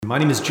My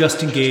name is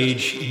Justin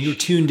Gage, and you're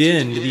tuned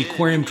in to the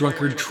Aquarium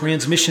Drunkard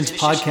Transmissions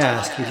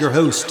podcast with your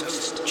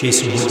host,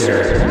 Jason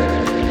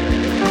Woodbury.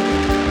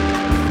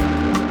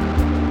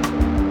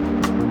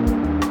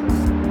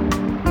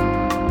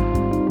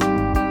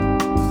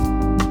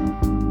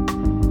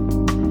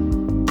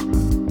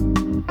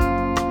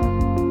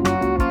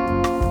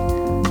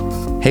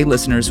 Hey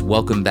listeners,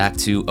 welcome back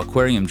to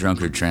Aquarium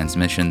Drunkard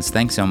Transmissions.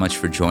 Thanks so much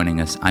for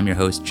joining us. I'm your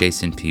host,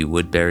 Jason P.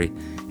 Woodbury,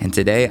 and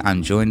today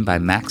I'm joined by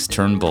Max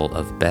Turnbull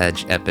of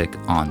Badge Epic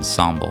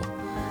Ensemble.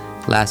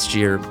 Last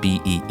year,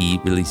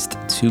 BEE released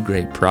two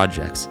great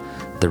projects: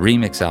 the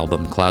remix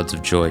album Clouds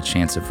of Joy,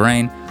 Chance of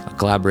Rain, a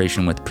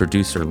collaboration with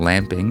producer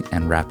Lamping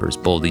and rappers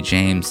Boldy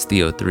James,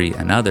 Theo3,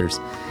 and others,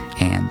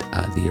 and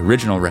the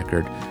original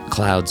record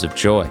Clouds of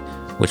Joy,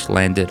 which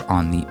landed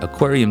on the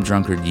Aquarium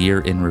Drunkard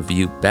Year in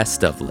Review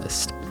Best Of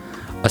list.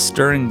 A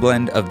stirring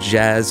blend of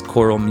jazz,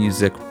 choral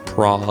music,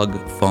 prog,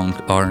 funk,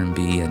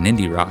 R&B, and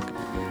indie rock.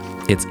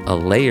 It's a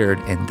layered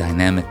and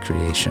dynamic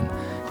creation.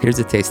 Here's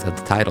a taste of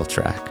the title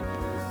track,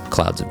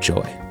 Clouds of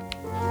Joy.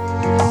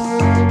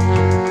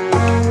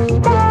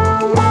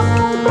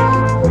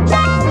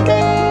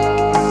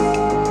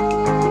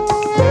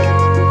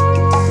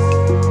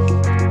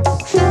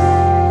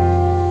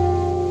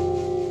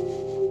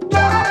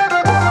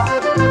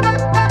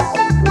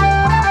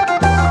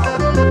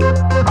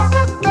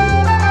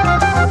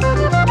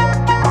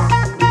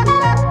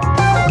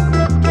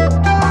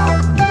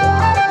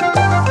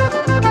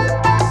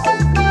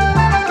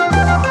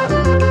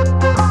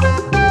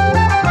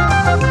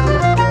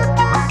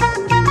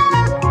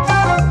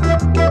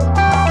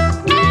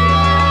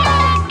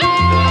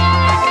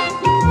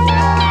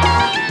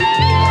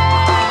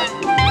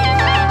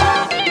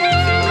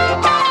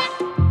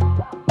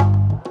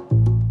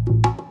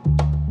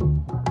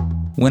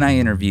 When I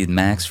interviewed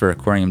Max for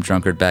Aquarium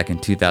Drunkard back in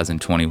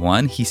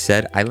 2021, he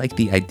said, "I like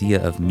the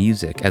idea of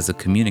music as a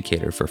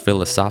communicator for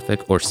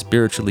philosophic or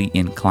spiritually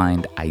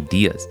inclined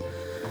ideas."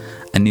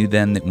 I knew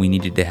then that we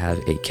needed to have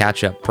a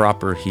catch-up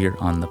proper here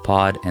on the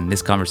pod, and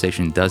this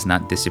conversation does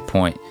not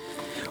disappoint.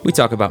 We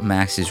talk about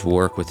Max's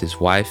work with his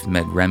wife,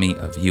 Meg Remy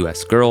of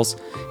US Girls,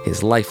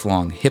 his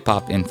lifelong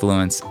hip-hop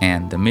influence,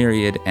 and the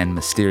myriad and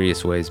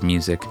mysterious ways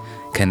music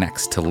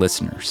connects to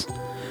listeners.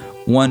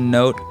 One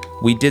note,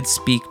 we did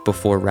speak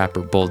before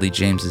rapper Boldy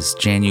James's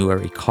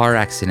January car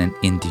accident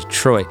in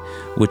Detroit,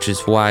 which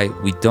is why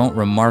we don't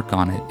remark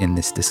on it in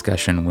this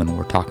discussion when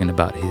we're talking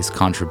about his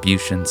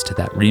contributions to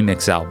that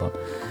remix album.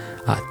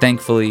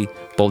 Thankfully,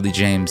 Boldy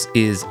James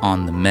is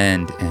on the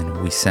mend,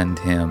 and we send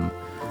him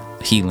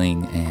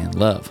healing and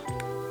love.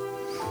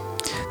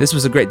 This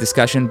was a great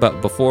discussion,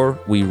 but before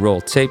we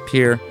roll tape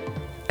here,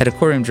 at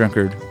Aquarium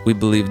Drunkard, we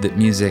believe that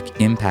music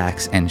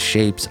impacts and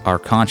shapes our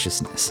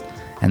consciousness,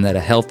 and that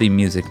a healthy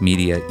music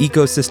media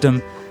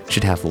ecosystem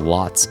should have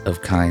lots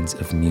of kinds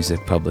of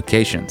music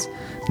publications,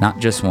 not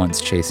just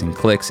ones chasing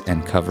clicks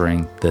and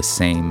covering the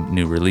same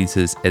new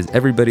releases as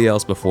everybody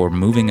else before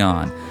moving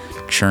on,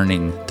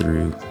 churning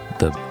through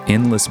the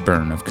endless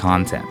burn of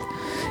content.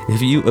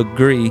 If you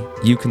agree,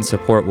 you can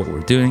support what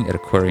we're doing at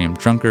Aquarium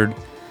Drunkard.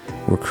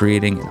 We're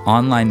creating an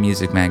online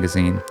music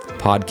magazine,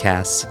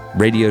 podcasts,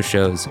 radio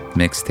shows,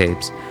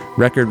 mixtapes,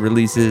 record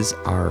releases,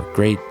 our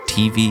great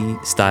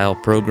TV-style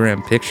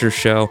program, picture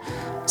show,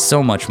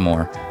 so much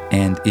more.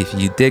 And if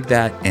you dig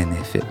that, and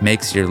if it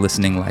makes your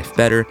listening life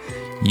better,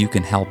 you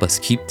can help us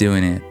keep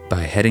doing it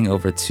by heading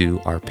over to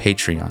our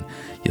Patreon.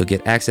 You'll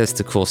get access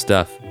to cool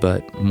stuff,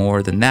 but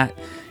more than that,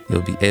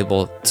 you'll be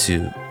able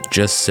to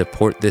just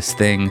support this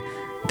thing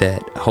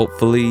that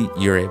hopefully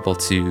you're able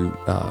to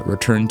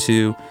return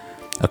to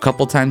a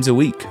couple times a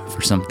week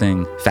for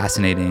something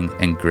fascinating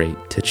and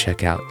great to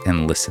check out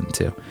and listen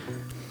to.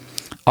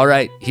 All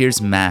right,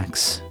 here's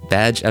Max,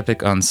 Badge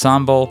Epic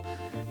Ensemble.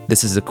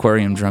 This is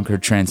Aquarium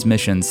Drunkard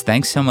Transmissions.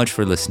 Thanks so much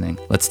for listening.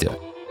 Let's do it.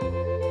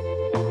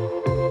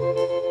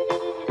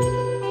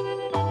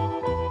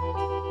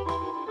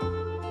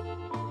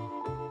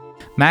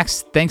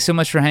 Max, thanks so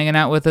much for hanging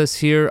out with us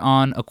here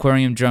on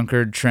Aquarium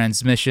Drunkard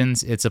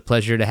Transmissions. It's a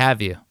pleasure to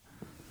have you.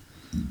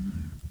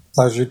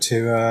 Pleasure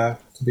to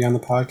be on the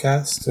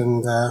podcast,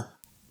 and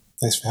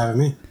thanks for having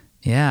me.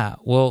 Yeah,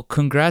 well,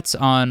 congrats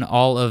on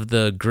all of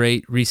the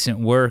great recent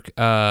work.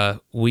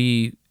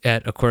 We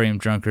at Aquarium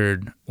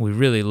Drunkard, we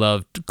really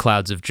loved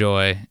Clouds of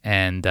Joy,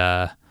 and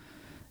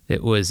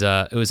it was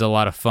a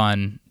lot of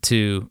fun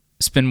to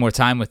spend more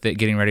time with it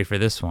getting ready for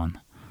this one.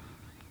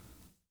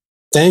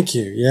 Thank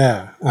you.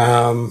 Yeah.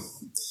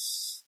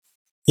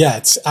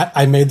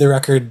 I made the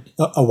record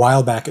a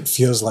while back, it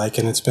feels like,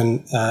 and it's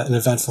been an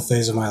eventful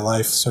phase of my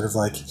life, sort of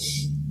like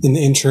in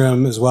the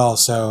interim as well.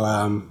 So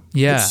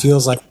it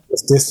feels like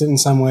it's distant in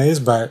some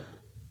ways, but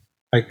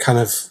I kind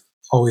of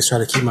always try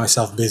to keep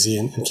myself busy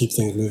and keep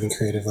things moving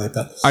creatively.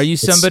 But are you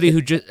somebody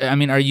who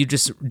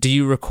do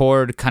you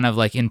record kind of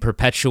like in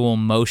perpetual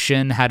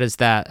motion? How does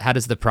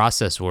the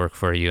process work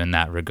for you in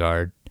that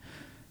regard?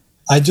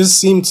 I just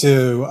seem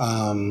to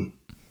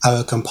have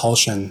a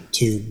compulsion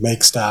to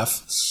make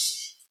stuff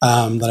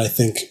that I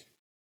think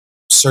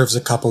serves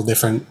a couple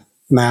different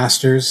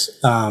masters,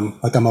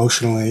 like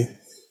emotionally.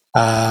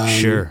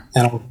 Sure.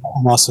 And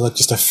I'm also like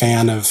just a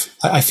fan of,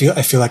 I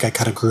feel like I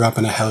kind of grew up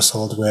in a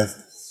household with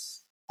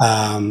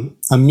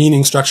a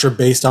meaning structure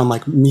based on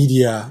like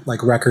media,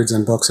 like records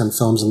and books and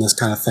films and this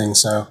kind of thing.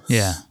 So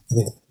yeah, I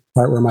think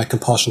part where my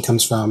compulsion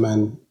comes from,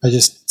 and I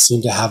just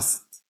seem to have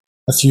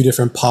a few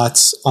different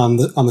pots on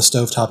the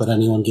stovetop at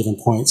any one given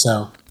point.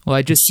 So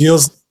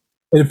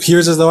it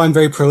appears as though I'm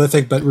very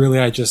prolific, but really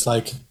I just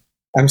like,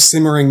 I'm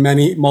simmering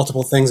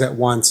multiple things at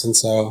once. And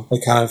so they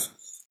kind of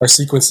are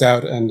sequenced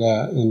out and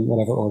in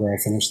whatever order I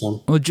finish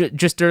them. Well,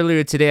 just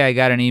earlier today, I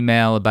got an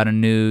email about a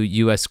new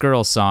U.S.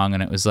 Girl song,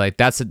 and it was like,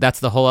 that's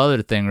the whole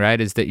other thing, right?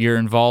 Is that you're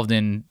involved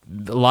in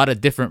a lot of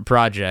different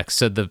projects.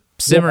 So the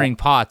simmering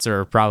pots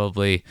are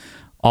probably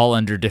all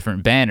under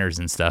different banners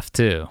and stuff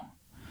too.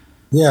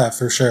 Yeah,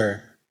 for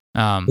sure.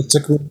 It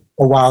took me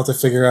a while to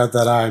figure out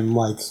that I'm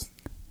like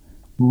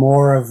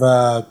more of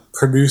a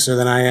producer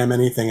than I am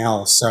anything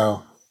else.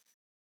 So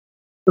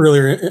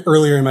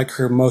earlier in my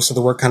career, most of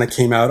the work kind of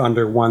came out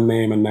under one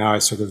name, and now I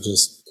sort of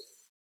just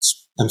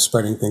I'm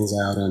spreading things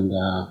out and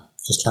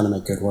just trying to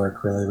make good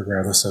work, really,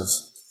 regardless of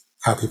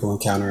how people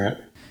encounter it.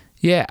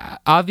 Yeah,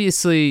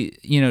 obviously,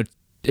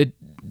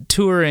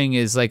 touring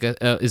is like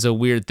is a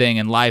weird thing,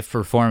 and live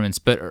performance,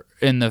 but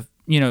in the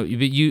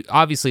you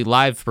obviously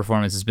live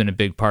performance has been a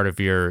big part of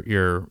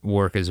your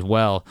work as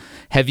well.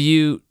 Have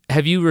you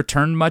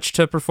returned much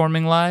to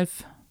performing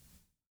live?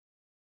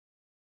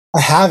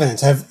 I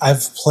haven't.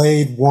 I've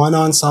played one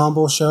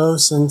ensemble show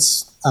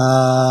since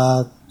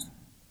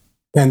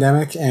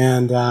pandemic,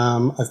 and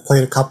I've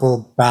played a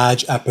couple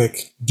Badge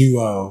Epic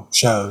duo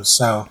shows.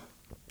 So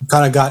I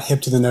kind of got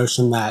hip to the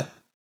notion that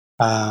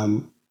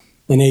an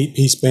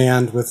 8-piece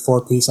band with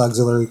 4-piece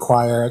auxiliary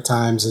choir at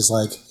times is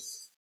like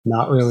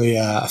not really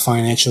a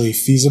financially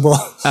feasible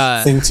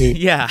thing to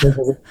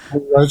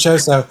roadshow.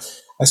 So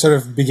I sort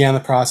of began the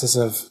process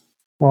of,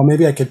 well,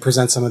 maybe I could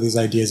present some of these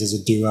ideas as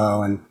a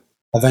duo, and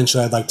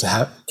eventually I'd like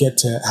to get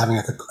to having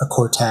a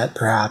quartet,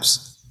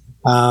 perhaps.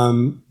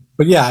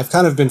 But yeah, I've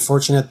kind of been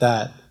fortunate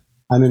that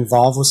I'm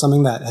involved with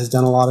something that has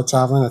done a lot of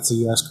traveling. That's the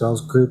U.S.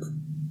 Girls group.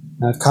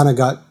 And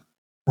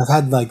I've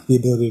had like the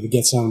ability to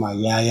get some of my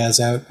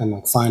yayas out and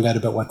like find out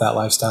about what that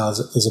lifestyle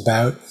is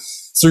about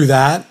through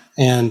that,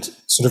 and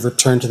sort of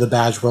return to the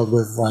Badge world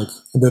with like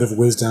a bit of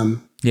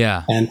wisdom.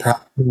 Yeah. And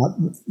perhaps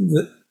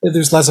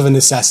there's less of a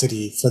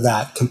necessity for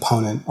that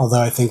component,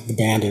 although I think the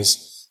band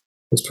is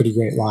pretty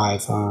great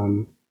live.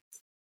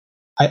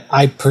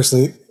 I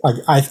personally,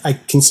 I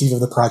conceive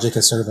of the project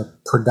as sort of a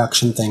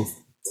production thing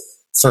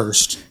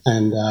first,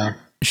 and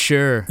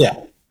sure, yeah.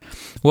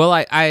 Well,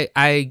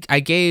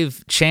 I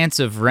gave Chance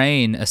of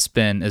Rain a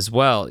spin as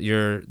well.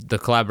 The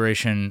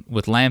collaboration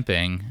with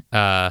Lamping,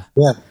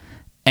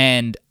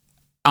 and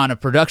on a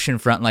production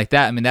front like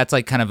that, I mean, that's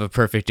like kind of a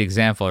perfect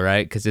example,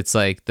 right? Because it's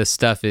like the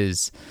stuff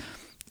is,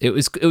 it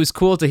was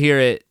cool to hear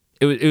it.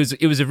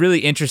 It was a really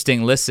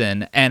interesting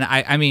listen, and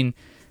I mean,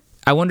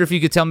 I wonder if you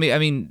could tell me, I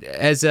mean,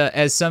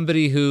 as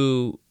somebody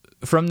who,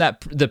 from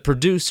the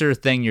producer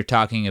thing you're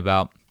talking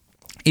about,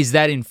 is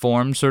that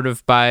informed sort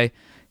of by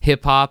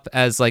hip hop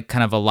as like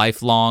kind of a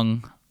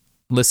lifelong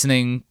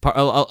listening,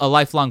 a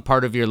lifelong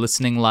part of your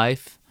listening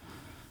life?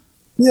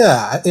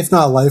 Yeah, if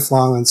not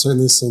lifelong, and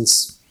certainly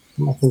since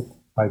I think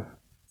like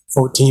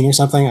 14 or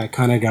something, I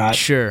kind of got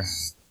sure.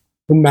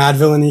 When Mad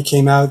Villainy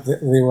came out,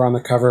 they were on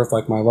the cover of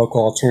like my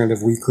local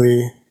alternative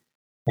weekly,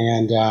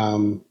 and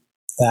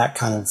that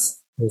kind of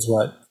was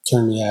what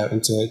turned me out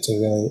into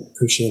really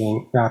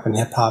appreciating rap and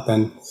hip hop.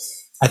 And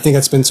I think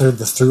that's been sort of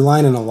the through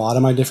line in a lot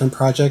of my different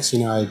projects.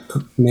 I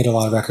made a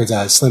lot of records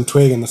as Slim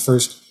Twig, and the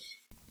first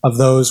of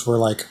those were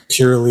like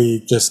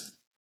purely just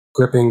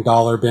gripping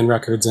dollar bin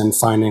records and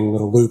finding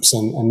little loops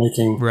and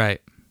making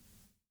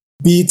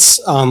beats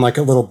on like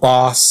a little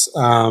Boss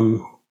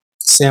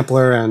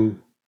sampler. And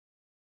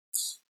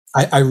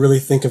I really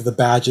think of the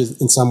Badge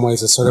in some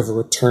ways as sort of a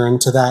return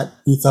to that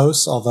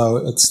ethos, although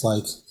it's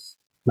like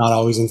not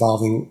always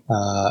involving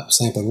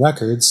sampling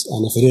records.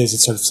 And if it is,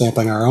 it's sort of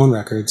sampling our own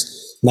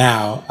records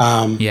now.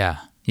 I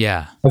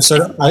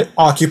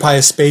occupy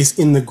a space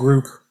in the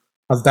group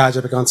of Badge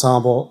Epic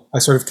Ensemble. I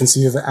sort of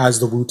conceive of it as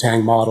the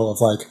Wu-Tang model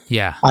of like,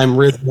 I'm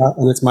RZA,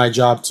 and it's my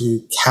job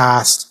to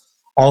cast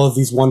all of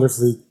these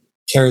wonderfully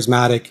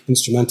charismatic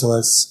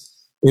instrumentalists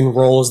in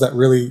roles that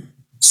really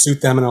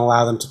suit them and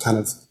allow them to kind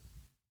of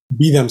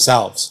be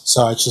themselves.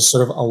 So I just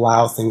sort of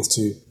allow things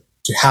to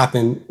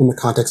happen in the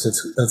context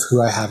of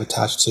who I have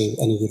attached to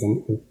any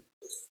given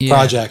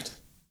project.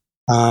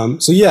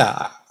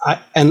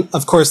 And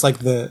of course, like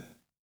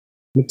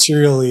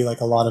materially,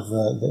 like a lot of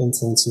the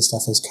influence and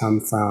stuff has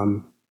come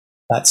from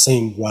that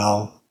same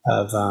well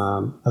of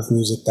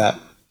music that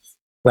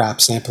rap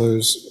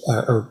samplers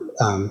or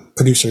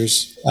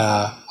producers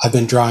have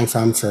been drawing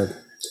from for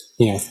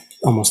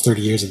almost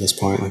 30 years at this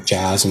point, like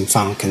jazz and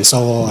funk and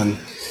soul and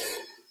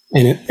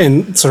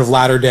sort of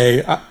latter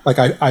day, like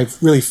I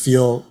really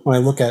feel when I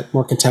look at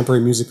more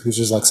contemporary music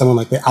producers, like someone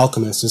like The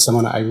Alchemist is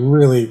someone I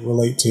really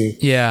relate to.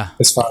 Yeah.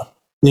 As far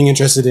being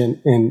interested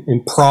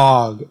in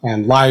prog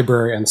and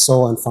library and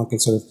soul and funk,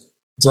 and sort of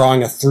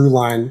drawing a through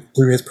line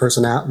through his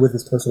personality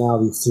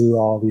through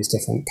all these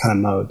different kind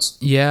of modes.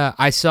 Yeah,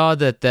 I saw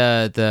that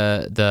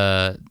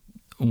the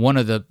one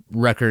of the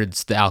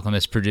records The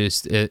Alchemist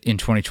produced in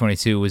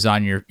 2022 was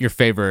on your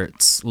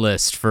favorites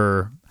list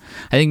for.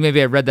 I think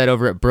maybe I read that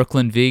over at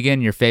Brooklyn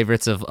Vegan, your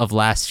favorites of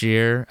last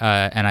year,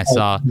 and I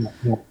saw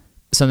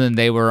something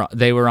they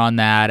were on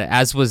that,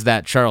 as was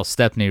that Charles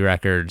Stepney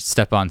record,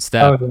 Step on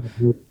Step.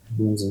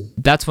 Amazing.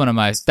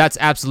 That's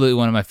absolutely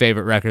one of my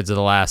favorite records of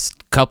the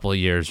last couple of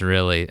years,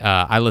 really.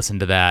 I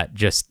listened to that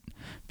just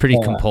pretty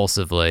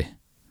compulsively.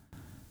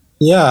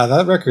 Yeah,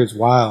 that record's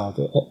wild.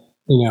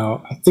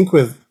 I think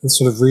with the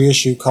sort of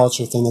reissue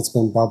culture thing that's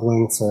been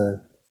bubbling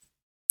for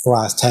the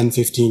last 10,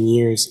 15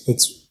 years,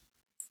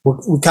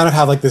 we kind of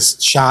have like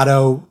this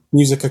shadow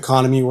music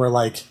economy where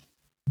like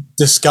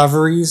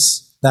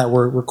discoveries that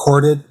were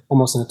recorded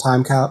almost in a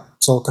time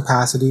capsule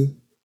capacity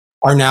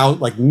are now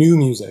like new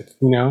music,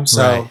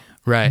 So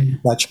right.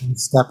 That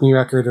Stepney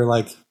record, or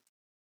like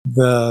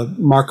the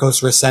Marcos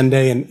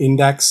Resende and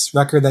Index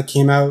record that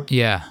came out.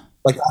 Yeah.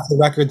 Like the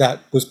record that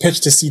was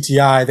pitched to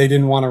CTI, they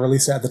didn't want to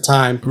release it at the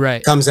time.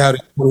 Right. Comes out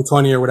in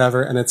 2020 or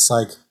whatever, and it's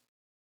like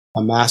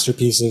a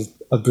masterpiece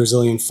of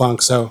Brazilian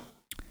funk. So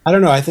I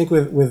don't know. I think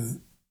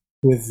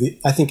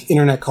I think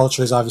internet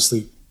culture is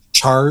obviously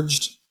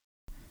charged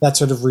that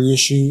sort of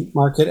reissue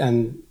market,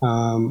 and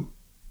I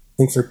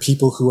think for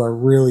people who are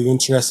really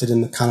interested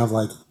in the kind of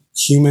like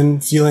human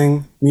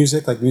feeling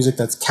music, like music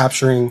that's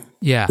capturing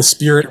the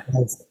spirit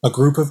of a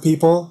group of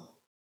people,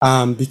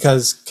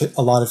 because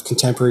a lot of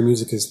contemporary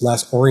music is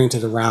less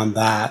oriented around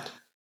that,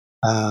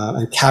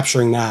 and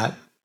capturing that,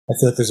 I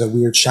feel like there's a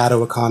weird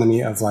shadow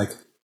economy of like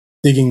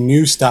digging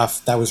new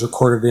stuff that was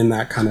recorded in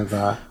that kind of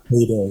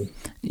heyday.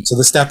 So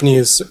the Stepney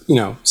is,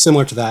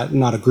 similar to that,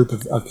 not a group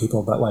of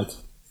people, but like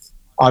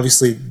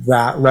obviously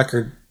that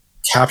record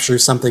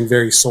captures something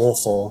very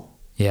soulful.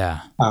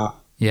 Yeah.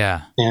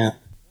 And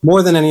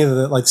more than any of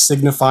the like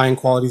signifying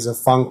qualities of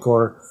funk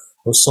or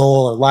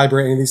soul or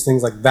library, any of these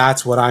things, like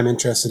that's what I'm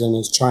interested in,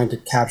 is trying to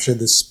capture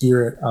the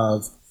spirit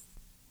of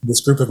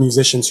this group of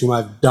musicians whom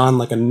I've done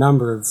like a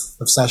number of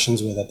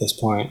sessions with at this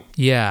point.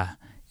 Yeah.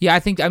 Yeah,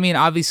 I mean,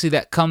 obviously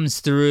that comes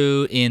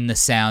through in the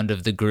sound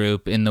of the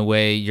group, in the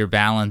way you're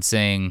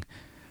balancing.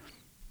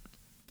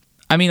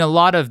 I mean, a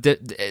lot of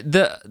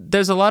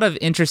there's a lot of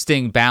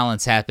interesting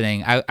balance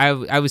happening.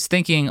 I was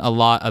thinking a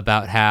lot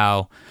about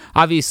how,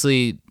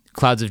 obviously,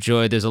 Clouds of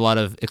Joy, there's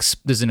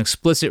an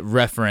explicit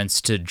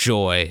reference to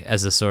joy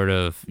as a sort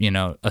of,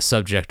 a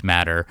subject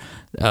matter.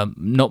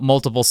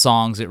 Multiple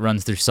songs, it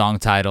runs through song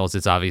titles.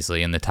 It's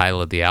obviously in the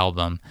title of the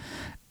album.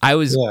 I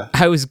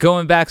was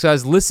going back, so I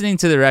was listening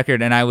to the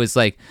record, and I was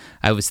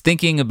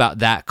thinking about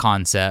that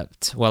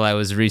concept while I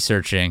was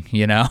researching,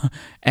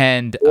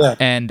 and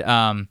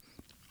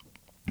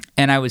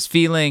I was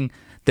feeling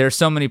there are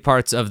so many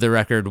parts of the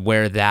record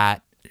where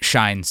that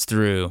shines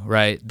through,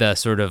 right? The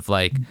sort of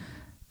like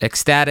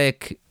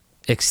ecstatic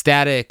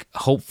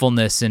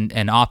hopefulness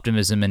and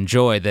optimism and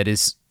joy that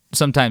is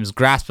sometimes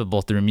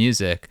graspable through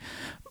music.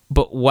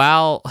 But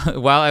while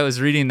I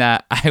was reading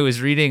that, I was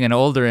reading an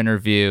older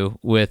interview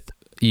with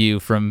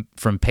you from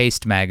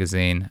Paste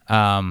magazine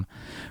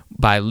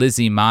by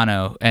Lizzie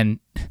Mano, and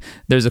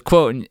there's a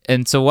quote,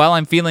 and so while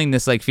I'm feeling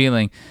this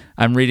feeling,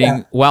 I'm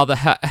reading, while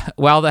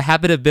the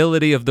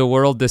habitability of the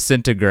world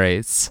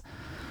disintegrates.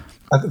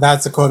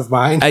 That's a quote of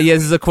mine. Yes,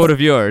 this is a quote of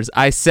yours.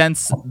 I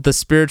sense the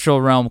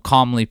spiritual realm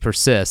calmly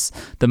persists.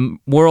 The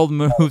world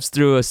moves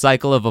through a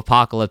cycle of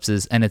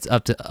apocalypses, and it's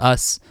up to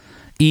us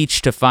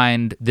each to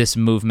find this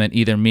movement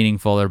either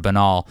meaningful or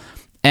banal.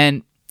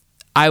 And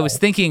I was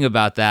thinking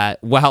about that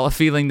while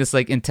feeling this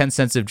intense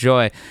sense of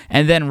joy.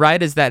 And then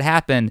right as that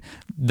happened,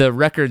 the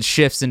record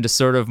shifts into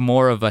sort of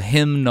more of a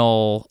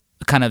hymnal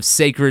kind of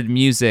sacred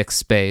music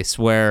space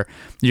where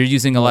you're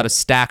using a lot of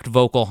stacked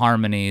vocal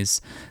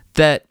harmonies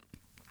that,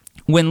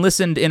 when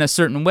listened in a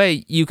certain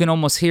way, you can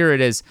almost hear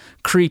it as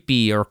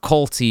creepy or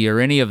culty or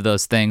any of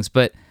those things.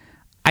 But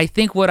I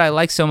think what I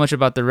like so much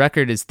about the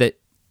record is that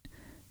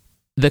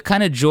the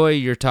kind of joy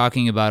you're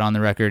talking about on the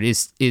record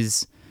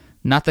is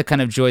not the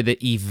kind of joy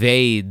that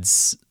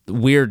evades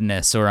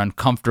weirdness or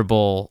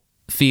uncomfortable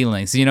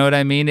feelings. You know what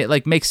I mean?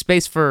 It makes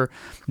space for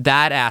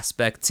that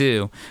aspect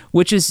too,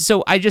 which is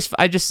so. I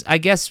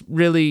guess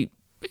really,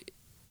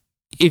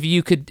 if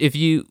you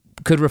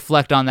could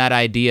reflect on that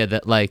idea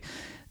that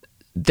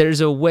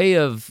there's a way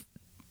of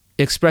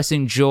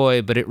expressing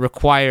joy, but it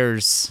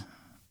requires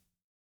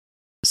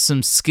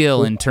some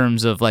skill in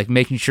terms of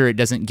making sure it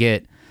doesn't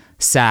get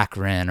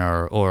saccharine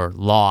or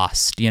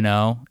lost, in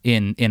a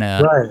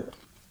right.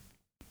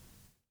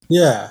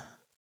 Yeah.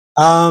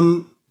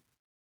 I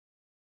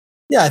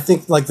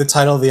think the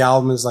title of the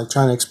album is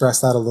trying to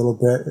express that a little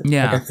bit.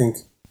 Yeah. I think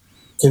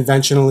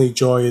conventionally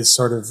joy is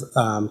sort of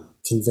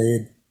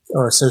conveyed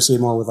or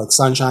associated more with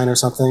sunshine or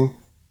something.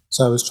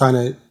 So I was trying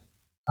to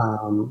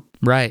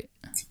right.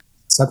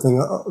 Something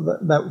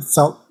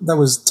that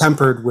was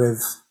tempered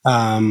with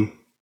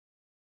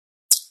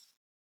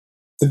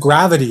the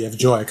gravity of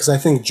joy, because I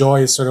think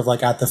joy is sort of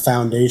like at the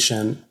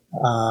foundation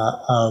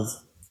of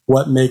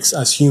what makes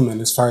us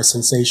human as far as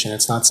sensation.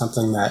 It's not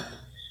something that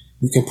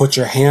you can put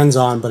your hands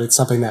on, but it's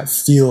something that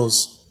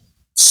feels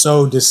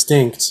so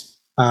distinct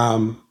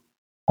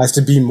as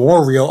to be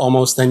more real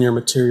almost than your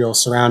material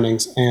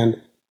surroundings. And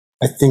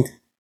I think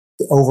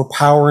the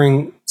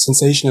overpowering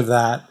sensation of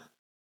that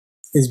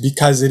is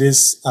because it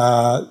is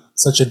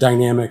such a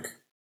dynamic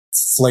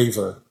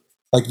flavor.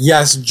 Like,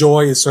 yes,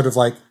 joy is sort of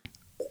like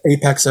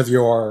apex of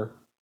your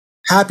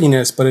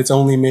happiness, but it's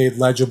only made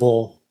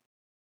legible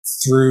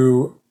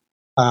through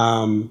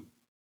an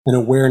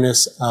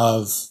awareness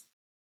of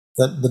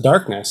the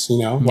darkness, you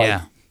know?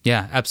 Like,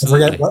 yeah,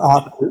 absolutely. I forget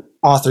what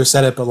author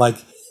said it, but like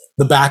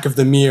the back of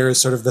the mirror is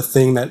sort of the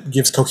thing that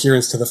gives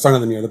coherence to the front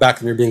of the mirror, the back of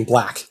the mirror being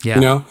black, you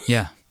know?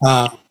 Yeah.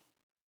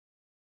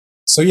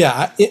 So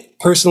yeah,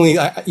 personally,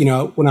 you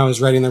know, when I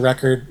was writing the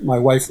record, my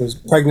wife was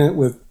pregnant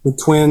with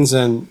twins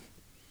and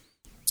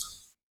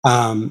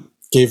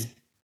gave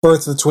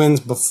birth to the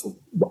twins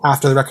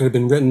after the record had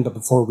been written, but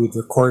before we'd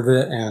recorded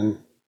it. And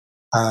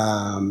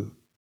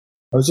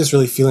I was just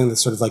really feeling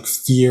this sort of like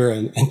fear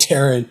and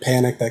terror and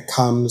panic that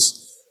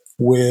comes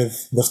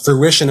with the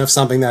fruition of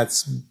something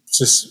that's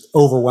just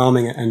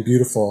overwhelming and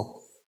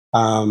beautiful.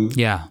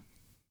 Yeah,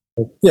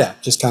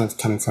 just kind of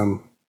coming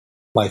from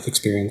life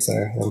experience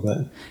there a little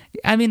bit.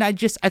 I mean, I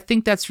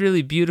think that's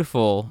really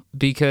beautiful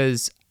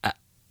because,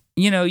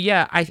 you know,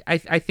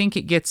 I think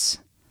it gets.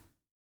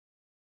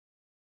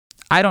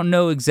 I don't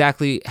know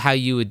exactly how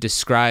you would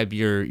describe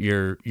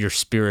your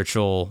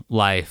spiritual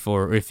life,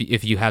 or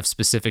if you have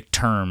specific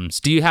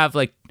terms. Do you have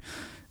like?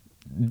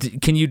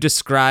 Can you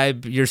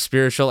describe your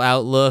spiritual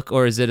outlook,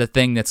 or is it a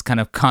thing that's kind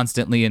of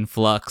constantly in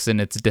flux and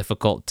it's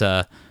difficult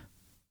to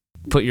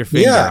put your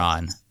finger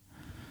on?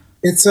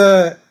 It's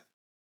a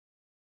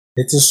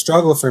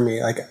struggle for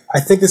me. Like, I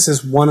think this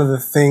is one of the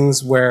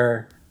things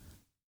where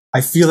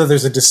I feel that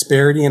there's a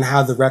disparity in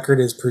how the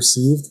record is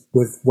perceived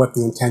with what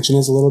the intention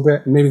is a little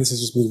bit. And maybe this is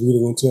just me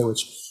reading into it,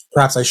 which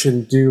perhaps I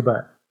shouldn't do,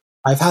 but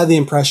I've had the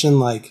impression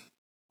like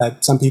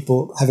that some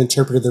people have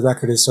interpreted the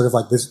record as sort of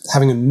like this,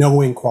 having a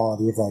knowing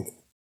quality of like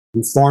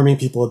informing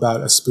people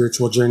about a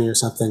spiritual journey or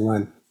something,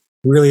 when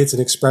really it's an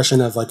expression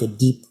of like a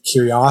deep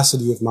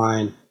curiosity of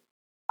mine.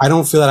 I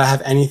don't feel that I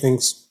have anything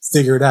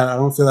figured out. I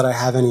don't feel that I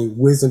have any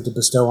wisdom to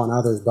bestow on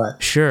others,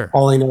 but sure,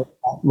 all I know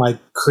about my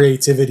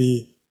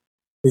creativity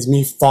is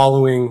me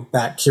following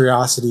that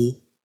curiosity.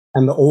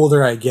 And the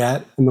older I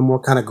get and the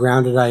more kind of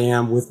grounded I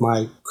am with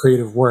my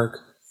creative work,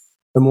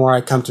 the more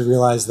I come to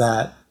realize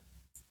that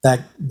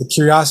the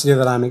curiosity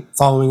that I'm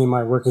following in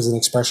my work is an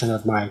expression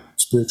of my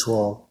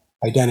spiritual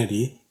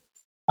identity.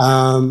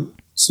 So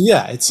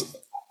yeah,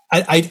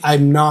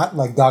 I'm not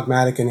like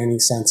dogmatic in any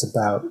sense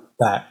about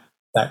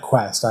that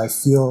quest. I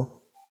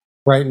feel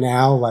right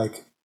now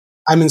like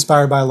I'm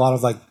inspired by a lot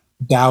of like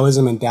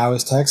Taoism and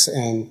Taoist texts,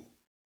 and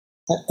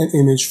an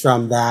image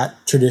from that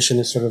tradition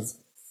is sort of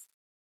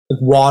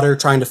water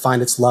trying to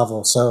find its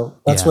level. So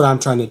that's what I'm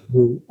trying to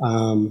do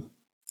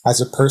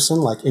as a person,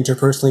 like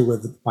interpersonally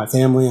with my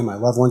family and my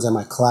loved ones and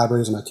my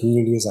collaborators and my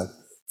communities, like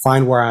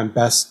find where I'm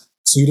best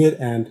suited.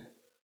 And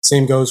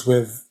same goes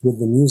with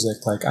the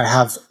music. Like, I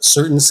have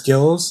certain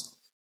skills.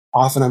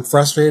 Often I'm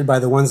frustrated by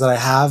the ones that I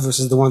have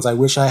versus the ones I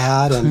wish I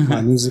had. And my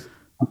music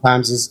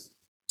sometimes is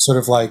sort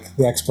of like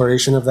the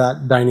exploration of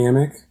that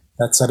dynamic,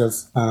 that set of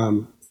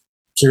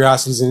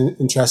curiosities and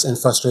interests and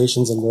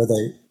frustrations and where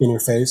they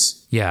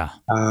interface. Yeah.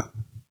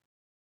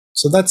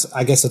 So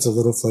I guess that's a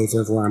little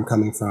flavor of where I'm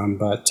coming from.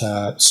 But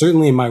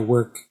certainly my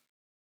work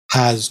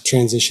has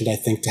transitioned, I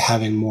think, to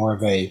having more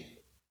of a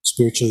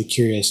spiritually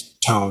curious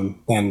tone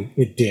than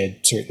it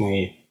did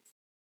certainly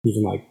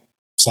even like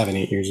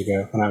 7-8 years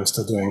ago when I was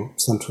still doing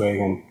Slim Twig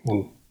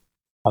and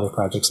other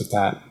projects like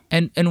that.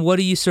 And what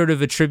do you sort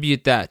of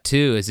attribute that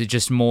to? Is it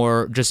just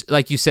more, just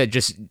like you said,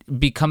 just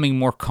becoming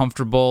more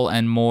comfortable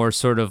and more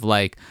sort of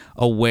like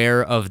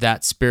aware of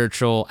that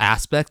spiritual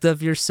aspect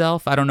of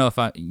yourself? I don't know if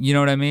you know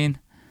what I mean?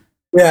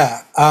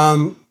 Yeah.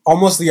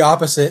 Almost the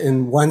opposite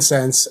in one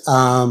sense.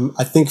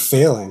 I think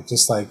failing,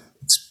 just like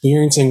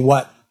experiencing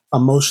what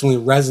emotionally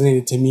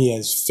resonated to me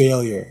as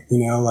failure,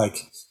 you know,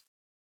 like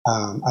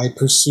I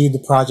pursued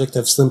the project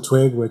of Slim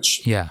Twig,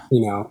 which, you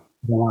know,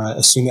 I don't want to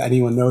assume that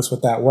anyone knows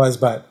what that was,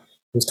 but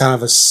it was kind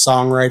of a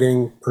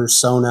songwriting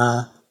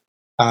persona.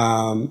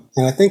 And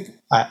I think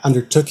I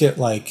undertook it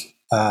like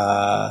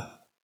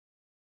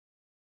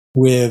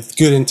with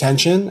good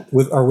intention,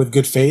 with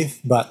good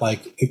faith, but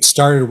like it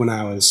started when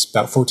I was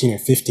about 14 or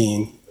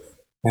 15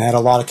 and I had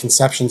a lot of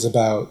conceptions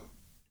about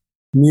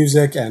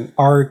music and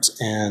art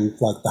and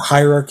like the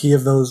hierarchy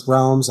of those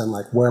realms and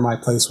like where my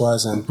place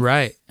was. And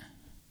right.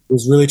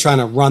 was really trying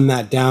to run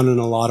that down in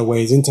a lot of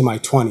ways into my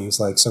 20s,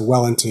 like so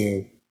well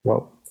into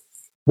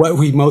what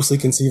we mostly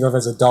conceive of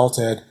as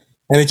adulthood.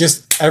 And it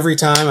just, every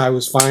time I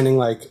was finding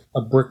like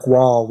a brick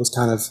wall was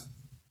kind of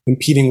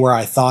impeding where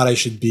I thought I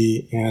should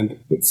be. And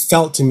it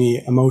felt to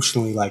me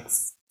emotionally like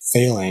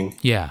failing.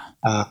 Yeah.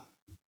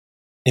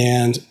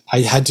 And I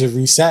had to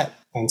reset.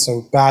 And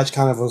so Badge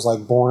kind of was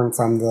like born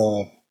from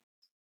the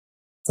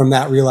from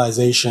that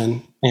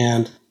realization.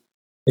 And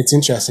it's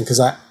interesting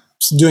because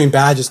doing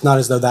Badge, it's not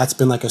as though that's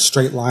been like a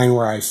straight line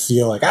where I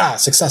feel like,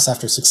 success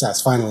after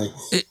success, finally.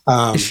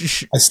 I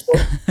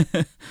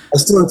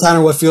still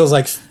encounter what feels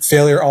like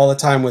failure all the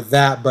time with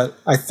that. But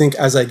I think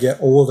as I get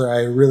older,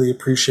 I really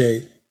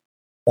appreciate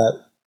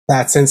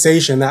that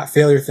sensation, that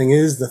failure thing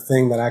is the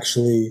thing that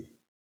actually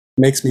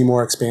makes me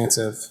more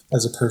expansive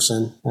as a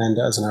person and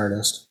as an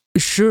artist.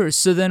 Sure.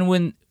 So then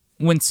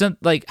when some,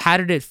 like, how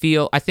did it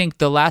feel? I think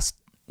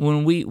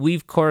when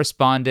we've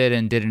corresponded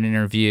and did an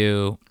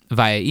interview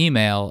via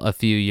email a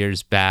few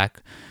years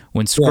back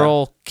when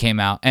Scroll came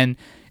out. And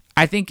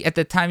I think at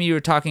the time you were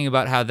talking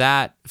about how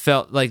that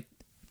felt like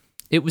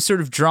it was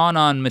sort of drawn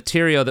on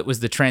material that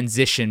was the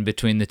transition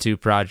between the two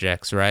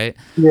projects, right?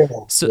 Yeah.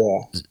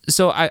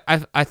 So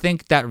I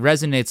think that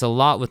resonates a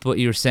lot with what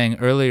you were saying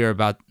earlier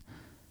about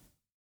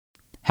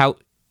how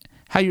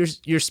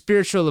your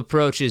spiritual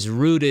approach is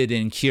rooted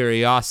in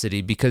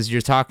curiosity, because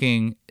you're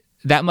talking,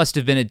 that must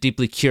have been a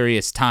deeply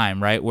curious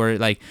time, right? Where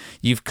like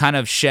you've kind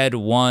of shed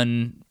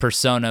one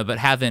persona but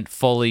haven't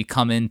fully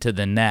come into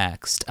the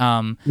next.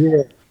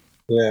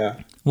 Yeah.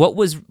 What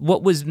was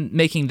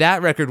making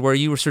that record where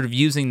you were sort of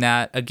using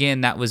that,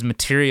 again, that was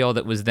material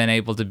that was then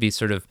able to be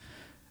sort of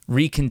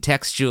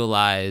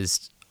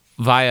recontextualized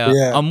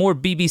via a more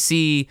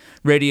BBC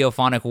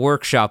radiophonic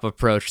workshop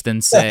approach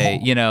than, say,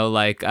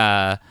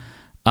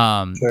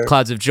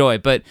 Clouds of Joy.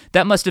 But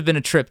that must have been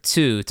a trip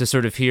too, to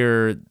sort of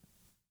hear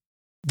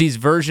these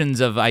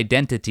versions of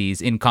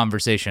identities in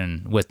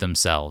conversation with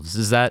themselves.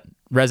 Does that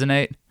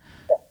resonate?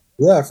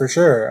 Yeah, for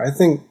sure. I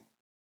think,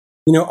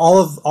 all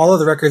of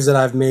the records that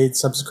I've made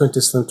subsequent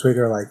to Slim Twig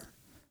are like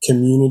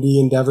community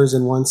endeavors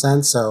in one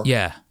sense. So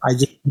yeah, I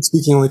just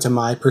speaking only to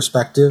my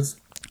perspective,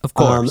 of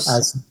course,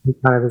 as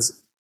kind of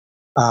as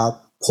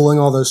pulling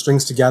all those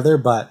strings together.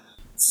 But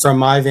from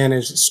my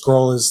vantage,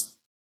 Scroll is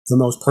the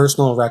most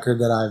personal record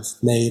that I've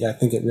made. I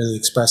think it really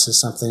expresses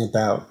something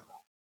about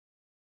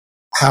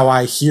how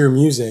I hear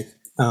music,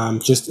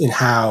 just in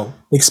how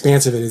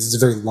expansive it is.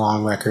 It's a very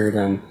long record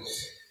and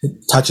it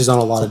touches on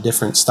a lot of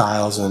different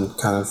styles and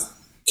kind of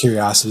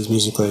curiosities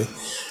musically.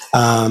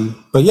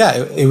 But yeah,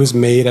 it was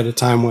made at a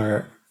time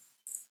where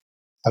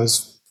I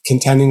was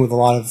contending with a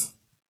lot of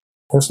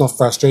personal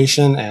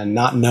frustration and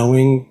not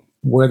knowing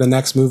where the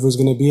next move was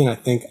going to be. And I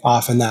think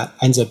often that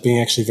ends up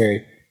being actually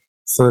very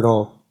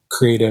fertile,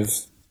 creative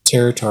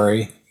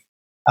territory.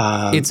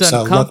 It's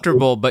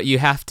uncomfortable, but you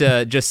have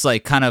to just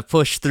like kind of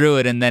push through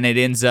it, and then it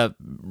ends up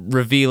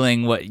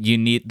revealing what you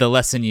need, the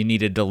lesson you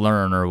needed to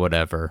learn or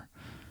whatever.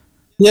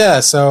 Yeah,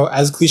 so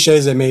as cliche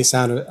as it may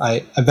sound,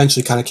 I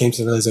eventually kind of came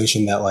to the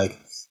realization that like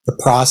the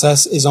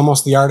process is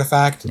almost the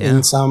artifact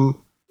in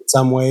some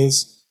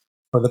ways,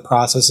 or the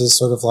process is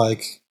sort of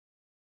like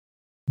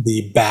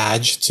the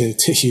badge, to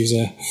use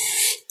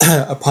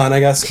a pun, I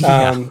guess.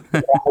 Honor,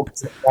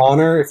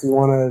 if you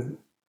want to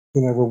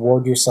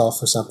reward yourself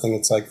for something,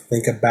 it's like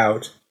think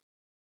about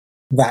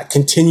that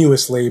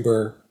continuous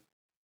labor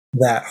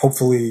that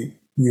hopefully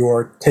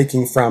you're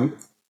taking from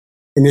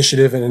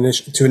initiative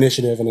to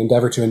initiative and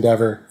endeavor to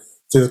endeavor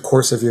through the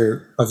course of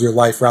your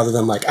life, rather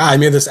than like, I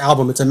made this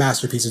album, it's a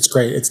masterpiece, it's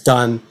great, it's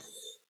done,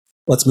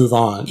 let's move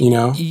on,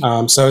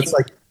 so it's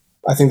like,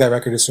 I think that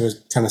record is sort of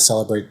kind of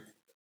celebrate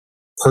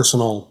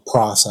personal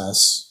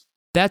process.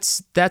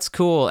 That's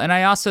cool. And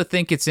I also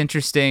think it's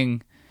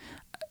interesting,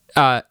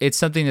 it's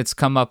something that's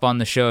come up on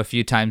the show a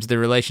few times, the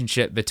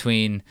relationship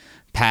between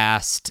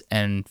past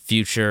and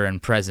future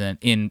and present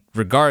in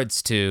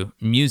regards to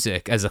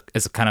music as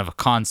a kind of a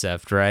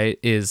concept, right?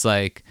 Is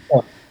like,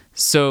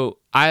 so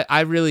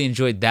I really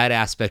enjoyed that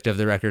aspect of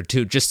the record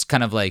too, just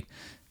kind of like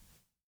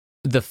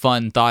the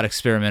fun thought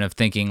experiment of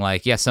thinking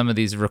like, yeah, some of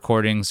these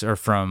recordings are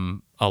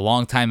from a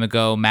long time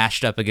ago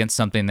mashed up against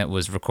something that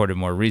was recorded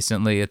more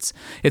recently. It's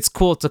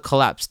cool to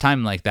collapse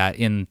time like that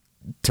in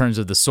terms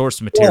of the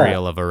source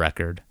material of a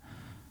record.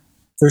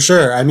 For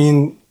sure. I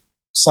mean,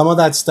 some of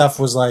that stuff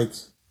was like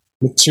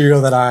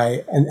material that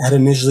I had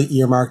initially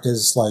earmarked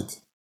as like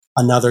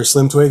another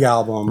Slim Twig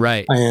album.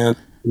 Right. And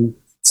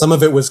some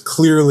of it was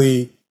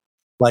clearly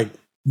like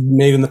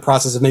made in the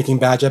process of making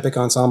Badge Epic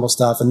Ensemble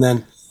stuff. And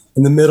then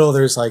in the middle,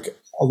 there's like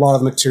a lot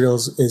of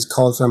materials is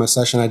called from a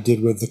session I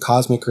did with the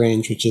Cosmic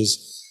Range, which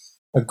is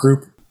a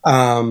group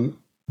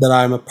that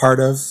I'm a part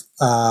of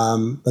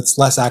that's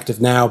less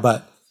active now,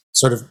 but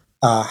sort of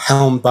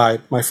helmed by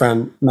my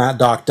friend Matt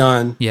Doc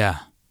Dunn. Yeah.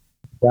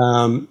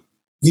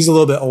 He's a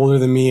little bit older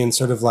than me and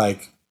sort of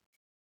like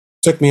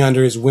took me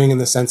under his wing in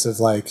the sense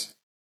of like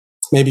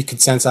maybe could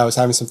sense I was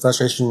having some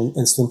frustration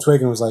in Slim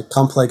Twig and was like,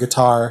 come play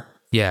guitar.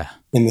 Yeah.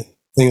 In the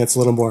thing that's a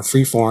little more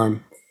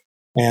freeform.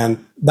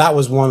 And that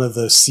was one of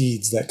the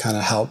seeds that kind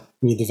of helped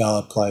me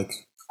develop like,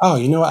 oh,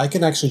 you know what? I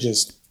can actually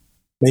just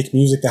make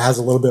music that has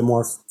a little bit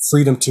more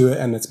freedom to it.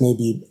 And it's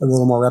maybe a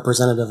little more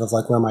representative of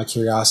like where my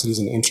curiosities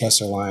and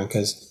interests are lying.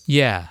 Cause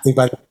I think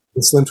by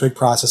the Slim Twig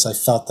process, I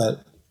felt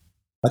that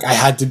like I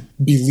had to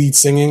be lead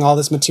singing all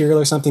this material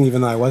or something,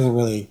 even though I wasn't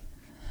really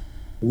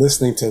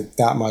listening to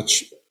that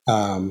much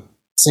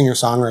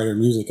singer-songwriter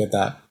music at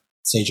that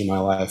stage in my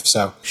life.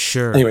 So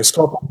sure. Anyway,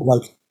 Skullpop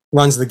like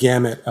runs the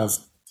gamut of,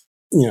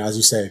 as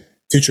you say,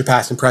 future,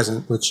 past, and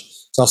present, which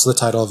is also the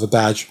title of a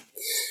Badge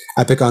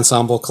Epic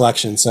Ensemble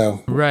collection.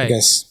 So right. I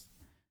guess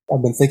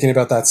I've been thinking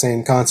about that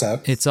same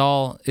concept. It's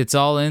all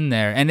in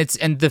there, and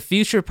the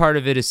future part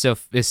of it is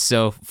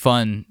so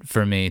fun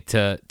for me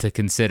to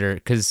consider,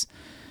 because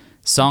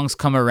songs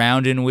come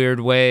around in weird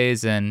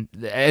ways, and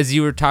as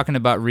you were talking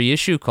about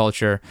reissue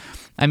culture,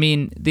 I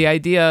mean, the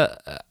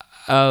idea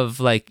of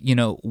like,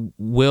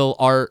 will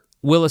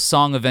a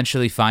song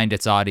eventually find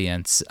its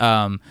audience?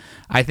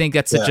 I think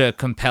that's such a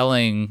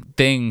compelling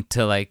thing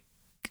to like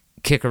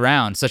kick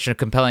around, such a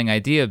compelling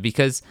idea,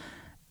 because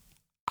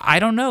I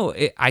don't know.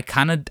 I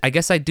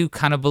guess I do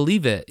kind of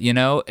believe it,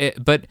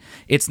 but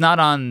it's not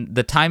on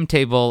the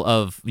timetable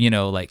of,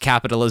 like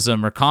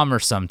capitalism or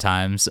commerce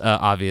sometimes,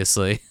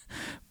 obviously.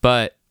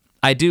 But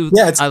I do.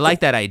 Yeah, I like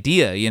that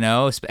idea,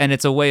 and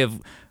it's a way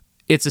of,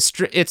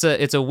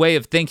 it's a way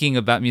of thinking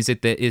about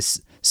music that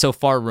is so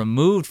far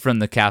removed from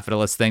the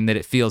capitalist thing that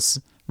it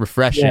feels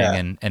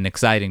refreshing and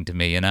exciting to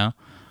me, Yeah,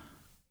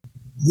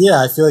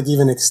 I feel like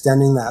even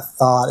extending that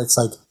thought, it's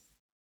like,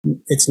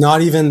 it's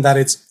not even that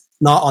it's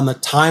not on the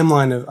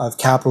timeline of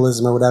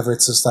capitalism or whatever.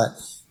 It's just that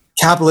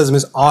capitalism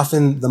is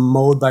often the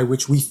mode by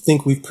which we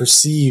think we've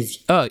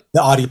perceived the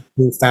audience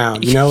being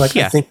found. Like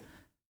I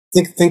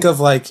think of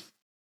like,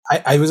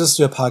 I was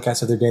listening to a podcast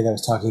the other day that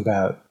was talking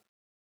about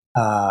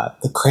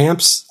the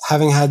Cramps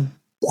having had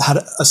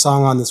a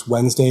song on this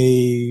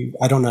Wednesday.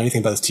 I don't know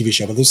anything about this TV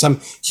show, but there's some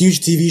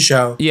huge TV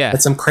show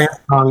that some Cramps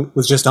song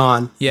was just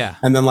on. Yeah.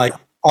 And then like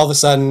all of a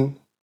sudden,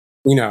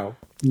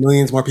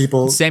 millions more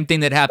people. Same thing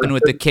that happened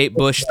with the Kate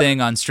Bush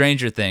thing on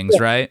Stranger Things,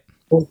 right?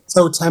 It's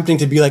so tempting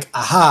to be like,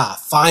 aha,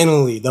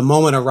 finally, the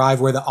moment arrived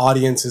where the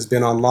audience has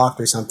been unlocked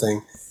or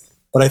something.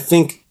 But I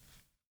think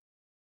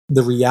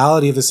the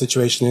reality of the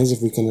situation is,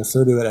 if we can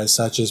refer to it as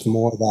such, is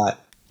more that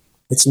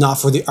it's not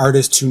for the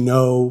artist to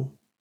know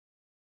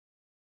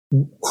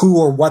who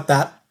or what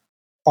that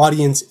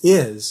audience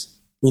is.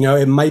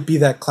 It might be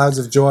that Clouds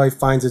of Joy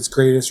finds its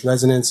greatest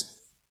resonance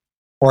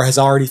or has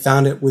already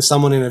found it with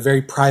someone in a very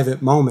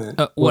private moment.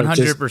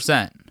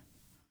 100%.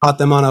 Caught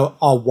them on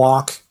a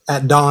walk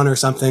at dawn or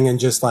something and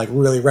just like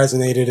really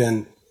resonated,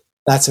 and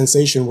that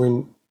sensation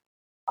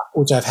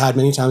which I've had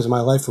many times in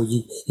my life, where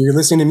you're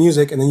listening to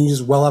music and then you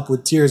just well up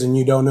with tears and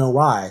you don't know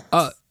why.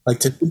 Like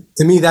to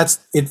me, that's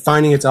it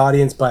finding its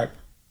audience, but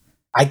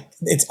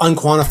it's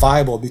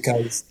unquantifiable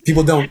because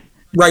people don't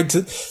write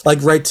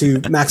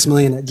to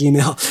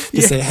Maximilian@gmail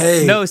to say,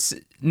 hey.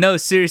 No,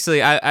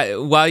 seriously. I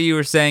while you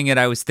were saying it,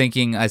 I was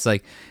thinking, I was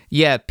like,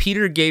 yeah,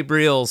 Peter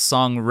Gabriel's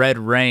song Red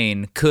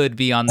Rain could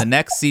be on the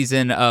next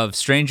season of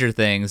Stranger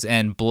Things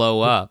and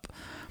blow up.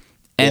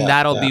 And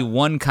that'll be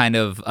one kind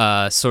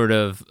of sort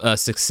of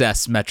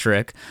success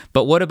metric.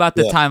 But what about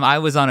the time I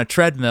was on a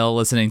treadmill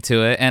listening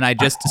to it and I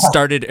just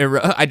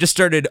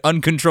started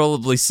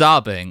uncontrollably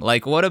sobbing?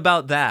 Like, what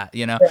about that?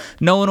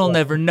 No one will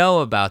never know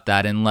about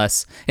that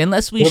unless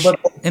we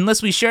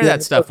share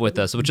that stuff with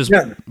us, which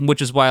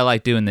is why I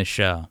like doing this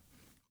show.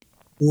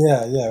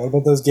 Yeah. What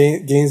about those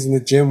gains in the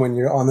gym when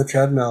you're on the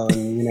treadmill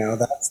and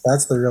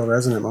that's the real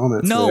resonant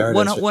moment? No,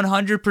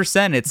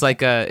 100%. It's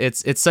like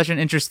it's such an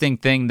interesting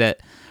thing that.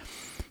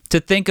 To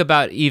think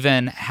about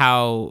even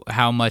how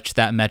much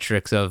that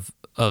metrics of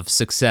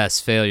success,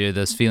 failure,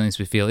 those feelings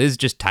we feel is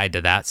just tied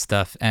to that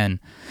stuff, and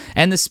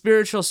the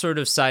spiritual sort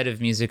of side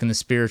of music and the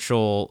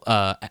spiritual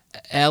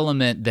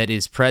element that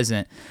is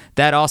present,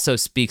 that also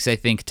speaks, I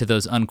think, to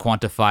those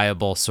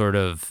unquantifiable sort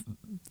of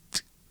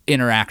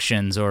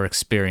interactions or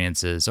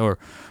experiences, or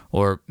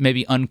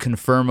maybe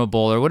unconfirmable,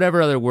 or whatever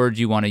other word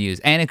you want to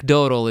use.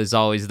 Anecdotal is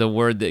always the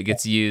word that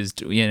gets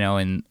used,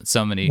 in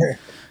so many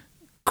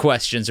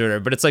questions or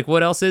whatever, but it's like,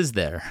 what else is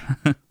there?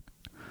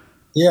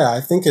 Yeah,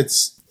 I think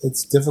it's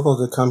difficult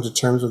to come to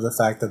terms with the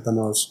fact that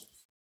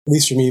at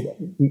least for me,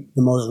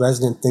 the most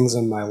resonant things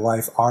in my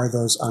life are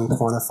those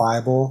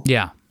unquantifiable.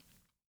 Yeah.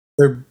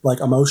 They're like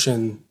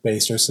emotion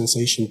based or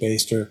sensation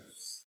based, or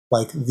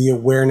like the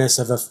awareness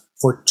of a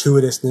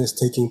fortuitousness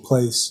taking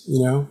place,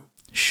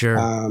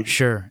 Sure.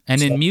 Sure.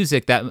 And in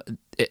music, that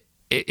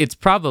it's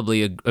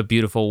probably a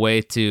beautiful way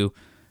to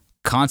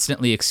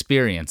constantly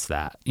experience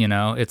that,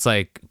 it's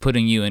like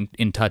putting you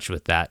in touch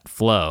with that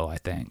flow, I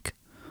think.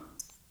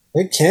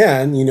 It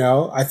can,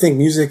 I think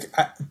music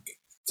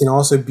can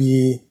also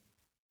be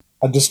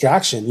a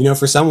distraction,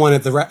 for someone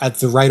at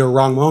the right or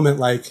wrong moment.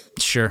 Like,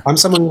 sure, I'm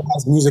someone who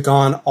has music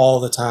on all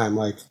the time.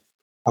 Like,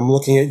 I'm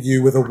looking at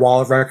you with a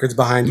wall of records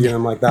behind you and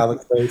I'm like, that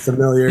looks very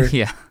familiar.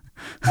 Yeah.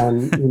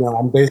 And,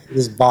 I'm basically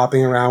just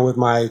bopping around with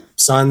my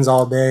sons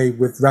all day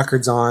with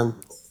records on.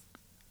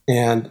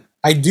 And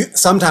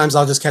sometimes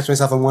I'll just catch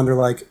myself and wonder,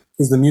 like,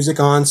 is the music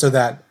on so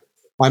that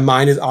my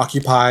mind is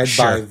occupied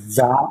by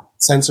that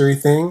sensory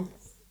thing?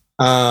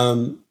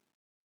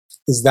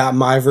 Is that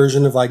my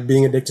version of like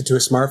being addicted to a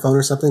smartphone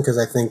or something? Because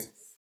I think,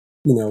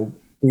 we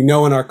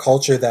know in our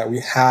culture that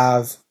we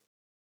have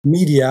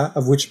media,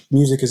 of which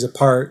music is a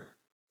part.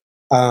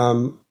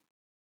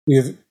 We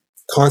have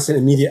constant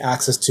immediate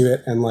access to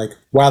it. And like,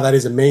 wow, that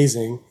is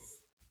amazing.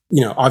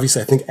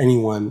 obviously I think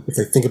anyone, if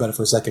they think about it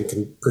for a second,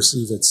 can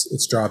perceive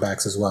its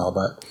drawbacks as well.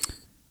 But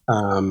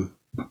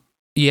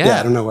yeah,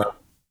 I don't know what.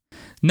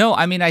 No,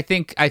 I mean, I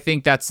think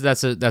that's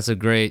a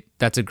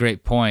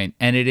great point,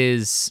 and it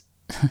is.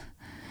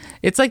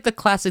 It's like the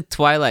classic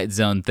Twilight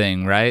Zone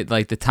thing, right?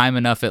 Like the time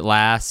enough at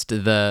last,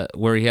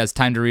 where he has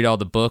time to read all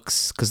the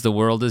books because the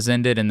world has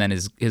ended, and then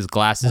his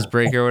glasses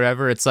break or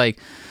whatever. It's like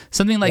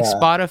something like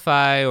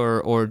Spotify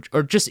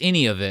or just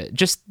any of it,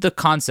 just the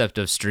concept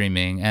of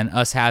streaming and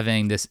us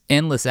having this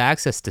endless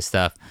access to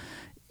stuff.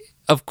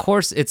 Of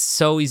course, it's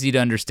so easy to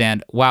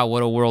understand. Wow,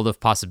 what a world of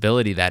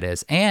possibility that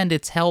is, and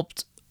it's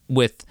helped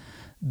with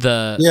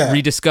the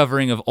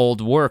rediscovering of old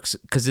works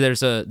because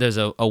there's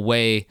a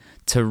way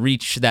to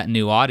reach that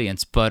new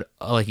audience. But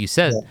like you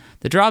said,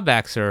 the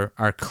drawbacks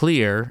are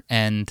clear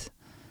and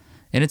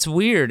it's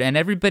weird. And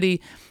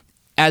everybody,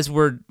 as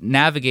we're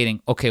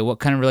navigating, okay, what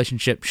kind of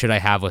relationship should I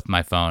have with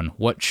my phone?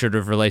 What kind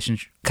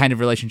of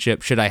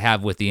relationship should I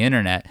have with the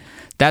internet?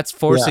 That's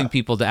forcing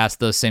people to ask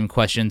those same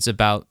questions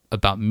about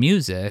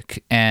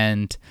music.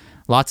 And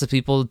lots of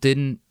people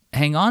didn't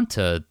hang on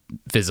to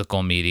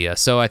physical media.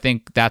 So I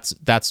think that's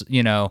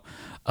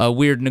a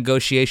weird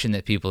negotiation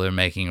that people are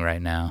making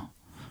right now.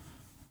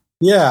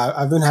 Yeah,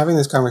 I've been having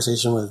this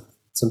conversation with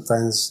some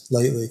friends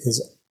lately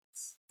because,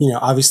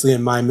 obviously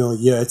in my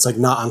milieu, it's like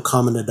not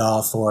uncommon at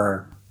all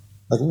for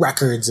like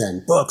records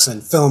and books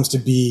and films to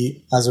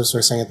be, as I was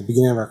sort of saying at the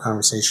beginning of our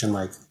conversation,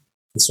 like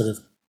these sort of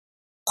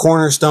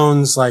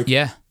cornerstones, like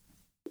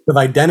of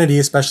identity,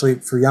 especially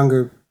for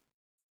younger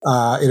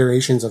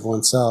iterations of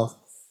oneself.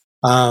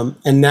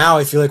 And now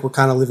I feel like we're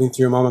kind of living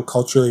through a moment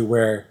culturally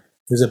where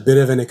there's a bit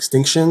of an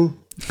extinction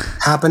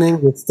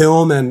happening with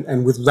film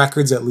and with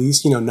records, at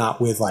least, not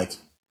with like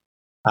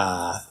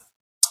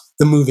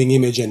the moving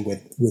image and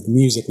with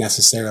music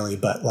necessarily,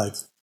 but like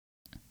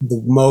the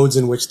modes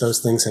in which those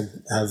things have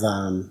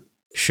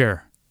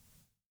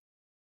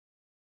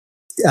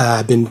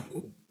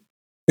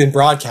been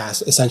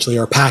broadcast essentially,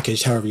 or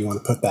packaged, however you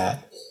want to put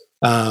that.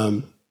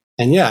 And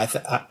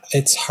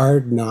it's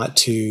hard not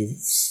to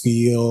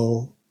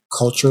feel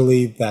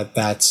culturally that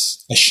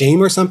that's a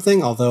shame or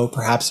something, although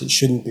perhaps it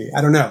shouldn't be. I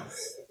don't know.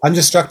 I'm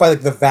just struck by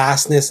like the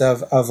vastness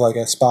of like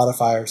a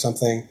Spotify or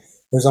something.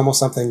 There's almost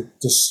something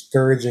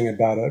discouraging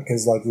about it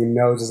because like your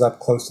nose is up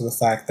close to the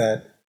fact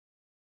that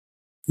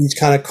each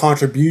kind of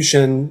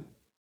contribution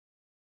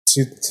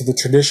to the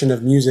tradition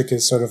of music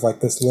is sort of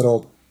like this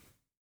little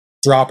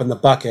drop in the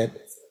bucket.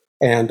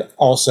 And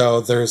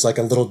also there's like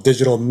a little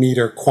digital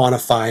meter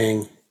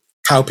quantifying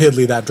how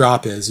piddly that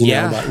drop is,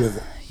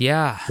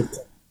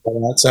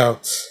 So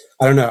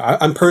I don't know.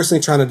 I'm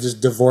personally trying to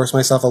just divorce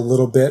myself a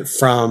little bit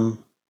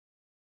from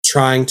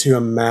trying to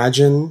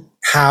imagine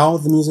how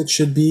the music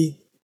should be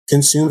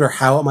consumed or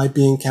how it might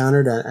be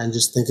encountered, and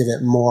just think of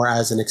it more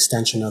as an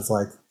extension of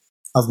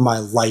my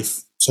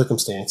life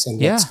circumstance and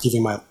what's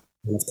giving my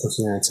life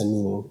coherence and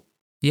meaning.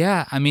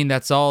 Yeah, I mean,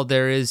 that's all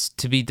there is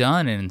to be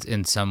done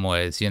in some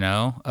ways,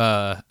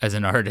 as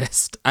an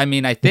artist. I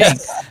mean, I think,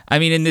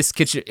 in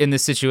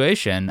this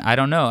situation, I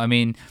don't know. I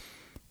mean,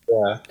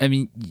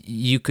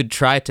 you could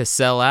try to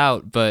sell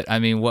out, but I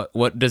mean,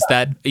 what does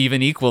that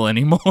even equal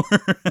anymore?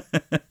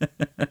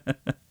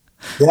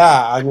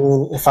 Yeah, I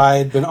mean, if I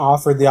had been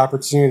offered the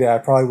opportunity, I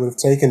probably would have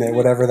taken it,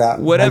 whatever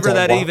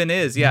that even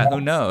is. Yeah,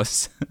 who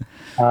knows?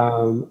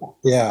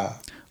 Yeah.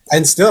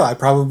 And still, I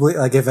probably,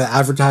 like, if an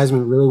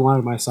advertisement really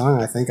wanted my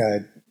song, I think I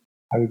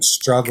would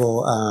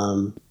struggle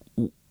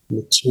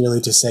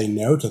materially to say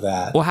no to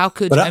that. Well, how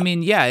could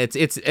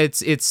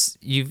it's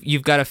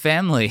you've got a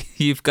family,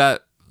 you've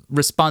got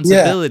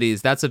responsibilities.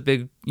 Yeah. That's a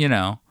big, it's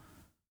a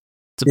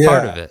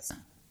part of it.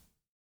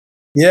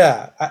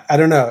 Yeah, I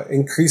don't know.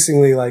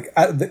 Increasingly, like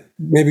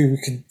maybe we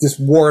could just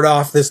ward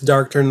off this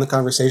dark turn in the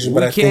conversation,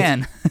 but I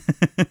think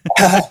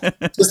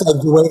just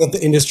like the way that the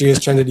industry has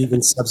trended,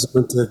 even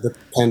subsequent to the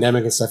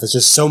pandemic and stuff, is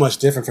just so much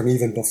different from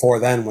even before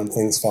then, when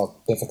things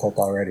felt difficult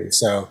already.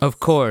 So,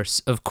 of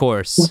course,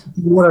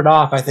 ward it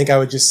off. I think I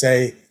would just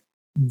say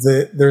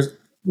there's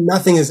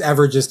nothing is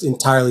ever just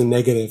entirely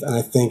negative, and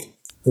I think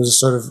there's a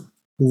sort of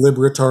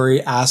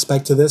liberatory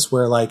aspect to this,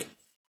 where like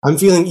I'm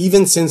feeling,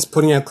 even since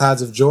putting out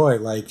Clouds of Joy,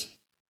 like.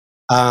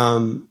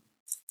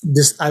 Which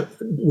is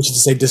to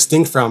say,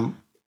 distinct from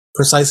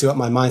precisely what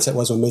my mindset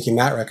was when making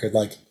that record.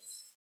 Like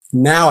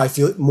now, I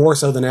feel more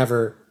so than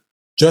ever,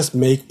 just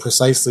make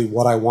precisely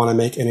what I want to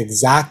make and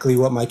exactly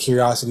what my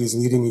curiosity is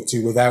leading me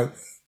to, without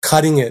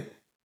cutting it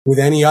with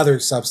any other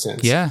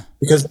substance. Yeah,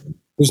 because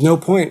there's no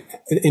point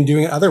in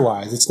doing it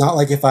otherwise. It's not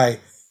like if I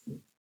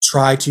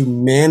try to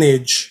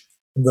manage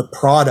the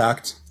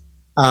product,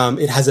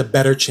 it has a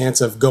better chance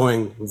of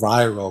going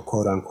viral,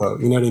 quote unquote.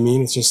 You know what I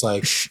mean? It's just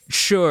like...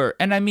 Sure.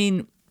 And I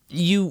mean,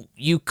 you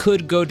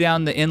could go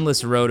down the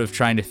endless road of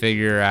trying to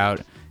figure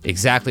out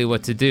exactly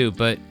what to do,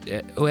 but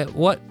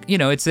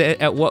it's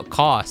at what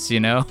cost,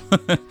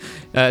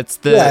 it's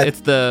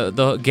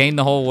the gain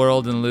the whole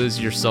world and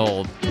lose your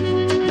soul.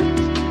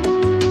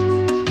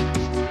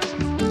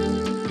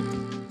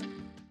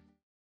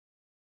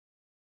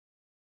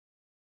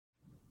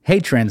 Hey,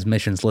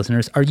 Transmissions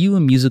listeners, are you a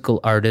musical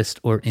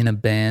artist or in a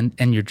band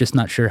and you're just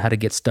not sure how to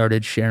get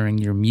started sharing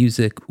your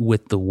music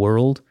with the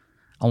world?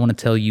 I want to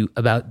tell you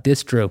about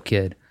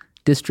DistroKid.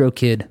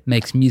 DistroKid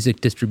makes music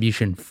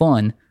distribution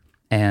fun,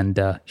 and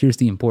here's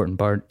the important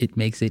part, it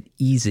makes it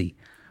easy.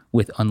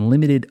 With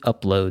unlimited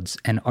uploads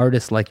and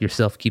artists like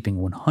yourself keeping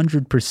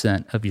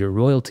 100% of your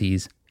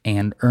royalties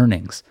and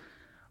earnings.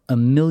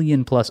 1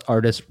 million plus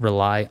artists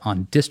rely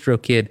on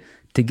DistroKid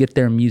to get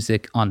their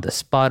music onto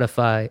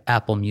Spotify,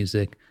 Apple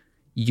Music,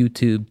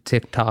 YouTube,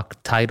 TikTok,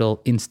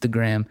 Tidal,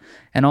 Instagram,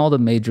 and all the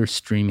major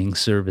streaming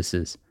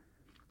services.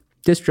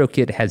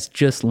 DistroKid has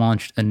just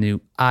launched a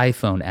new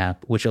iPhone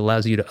app which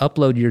allows you to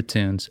upload your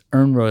tunes,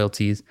 earn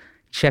royalties,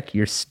 check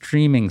your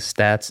streaming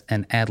stats,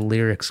 and add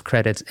lyrics,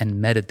 credits, and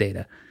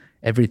metadata.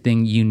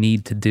 Everything you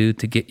need to do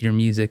to get your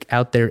music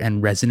out there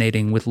and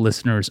resonating with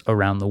listeners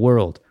around the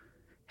world.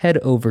 Head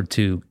over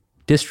to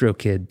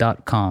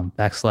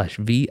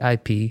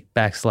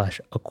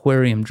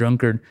distrokid.com/VIP/Aquarium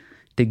Drunkard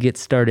to get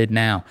started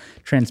now.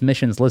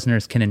 Transmissions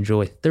listeners can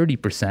enjoy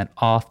 30%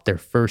 off their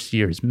first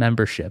year's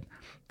membership.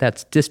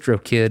 That's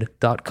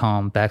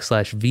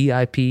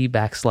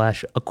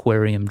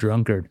distrokid.com/VIP/Aquarium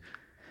Drunkard.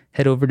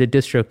 Head over to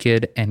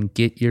DistroKid and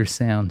get your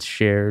sounds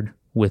shared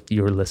with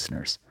your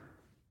listeners.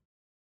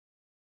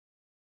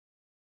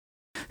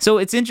 So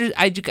it's interesting.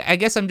 I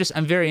guess I'm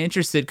very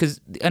interested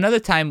because another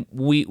time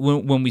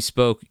when we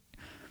spoke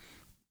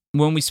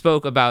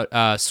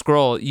about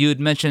Scroll, you had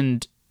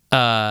mentioned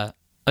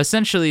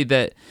essentially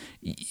that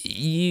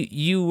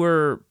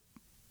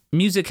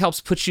music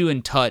helps put you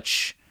in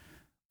touch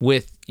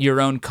with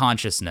your own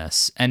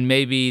consciousness, and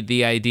maybe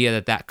the idea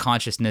that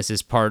consciousness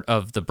is part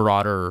of the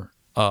broader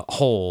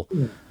whole.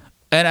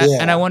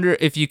 And I wonder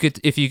if you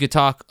could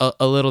talk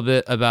a little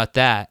bit about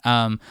that.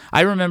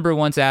 I remember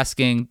once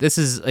asking, this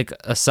is like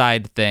a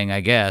side thing,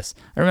 I guess.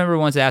 I remember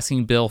once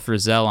asking Bill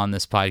Frisell on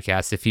this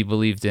podcast if he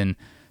believed in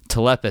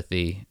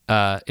telepathy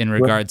in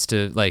regards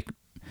to like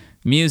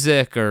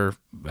music, or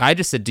I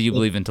just said, do you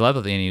believe in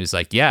telepathy? And he was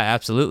like, yeah,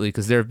 absolutely.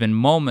 Because there have been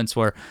moments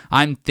where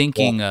I'm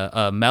thinking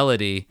a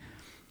melody.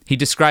 He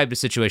described a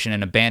situation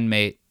and a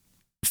bandmate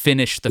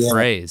finished the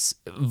phrase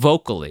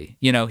vocally.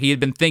 You know, he had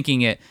been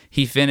thinking it.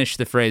 He finished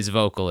the phrase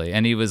vocally.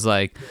 And he was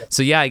like,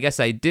 so yeah, I guess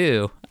I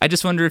do. I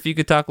just wonder if you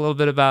could talk a little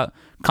bit about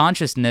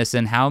consciousness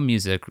and how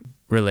music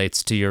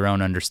relates to your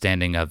own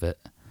understanding of it.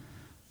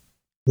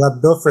 The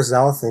Bill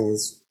Frisell thing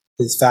is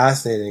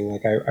fascinating.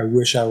 Like, I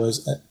wish I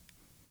was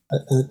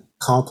an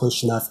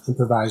accomplished enough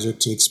improviser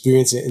to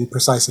experience it in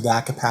precisely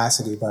that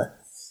capacity, but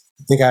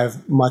I think I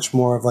have much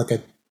more of like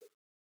a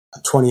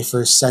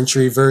 21st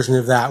century version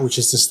of that, which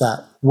is just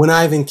that when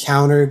I've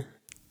encountered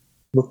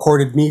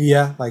recorded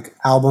media, like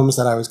albums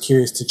that I was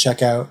curious to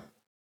check out,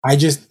 I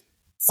just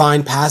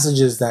find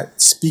passages that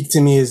speak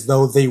to me as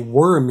though they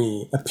were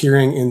me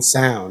appearing in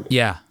sound.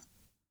 Yeah.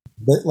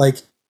 But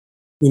like,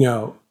 you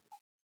know,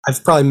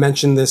 I've probably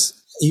mentioned this.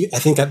 I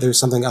think that there's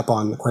something up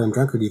on Aquarium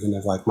Drunkard even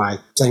of like my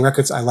saying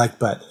records I like,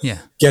 but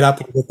Get Up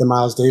with the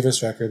Miles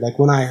Davis record. Like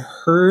when I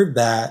heard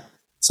that,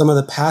 some of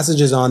the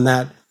passages on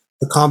that,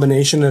 the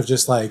combination of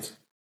just sort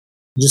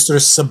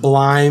of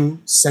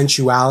sublime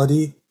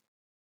sensuality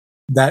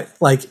that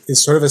like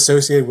is sort of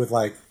associated with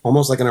like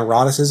almost like an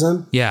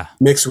eroticism,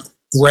 mixed with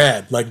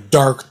dread, like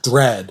dark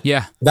dread.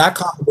 Yeah, that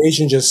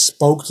combination just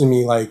spoke to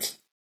me like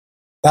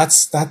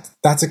that's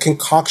a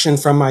concoction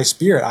from my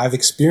spirit. I've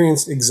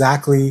experienced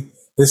exactly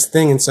this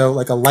thing, and so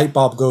like a light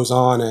bulb goes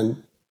on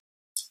and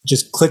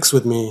just clicks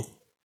with me,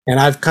 and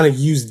I've kind of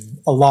used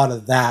a lot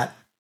of that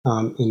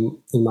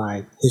in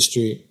my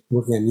history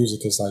working on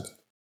music, is like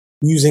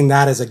using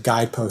that as a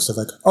guidepost of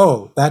like,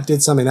 oh, that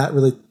did something that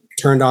really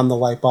turned on the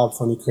light bulb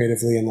for me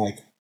creatively and like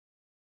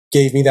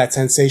gave me that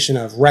sensation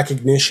of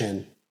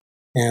recognition,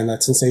 and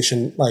that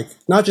sensation like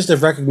not just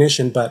of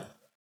recognition but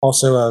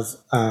also of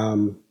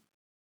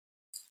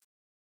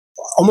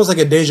almost like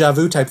a deja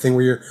vu type thing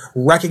where you're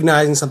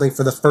recognizing something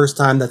for the first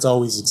time that's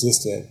always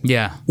existed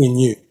in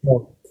you.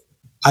 So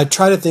I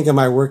try to think of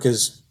my work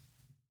as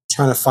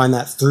trying to find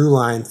that through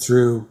line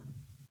through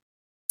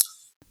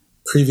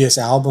previous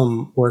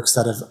album works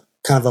that have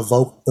kind of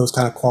evoked those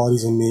kind of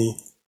qualities in me,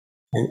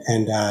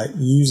 and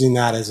using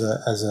that as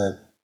a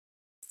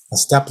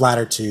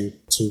stepladder to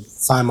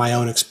find my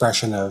own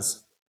expression of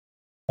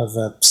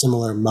a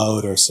similar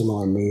mode or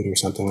similar mood or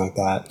something like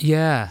that.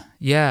 Yeah.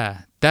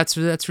 That's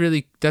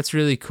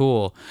really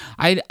cool.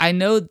 I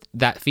know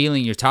that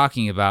feeling you're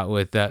talking about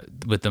with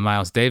the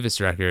Miles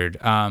Davis record.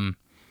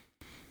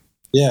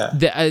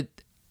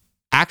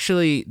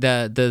 Actually,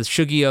 the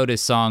Shuggie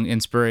Otis song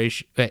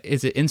 "Inspiration"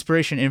 is it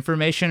 "Inspiration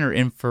Information" or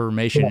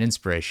 "Information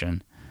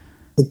Inspiration"?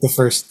 The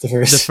first.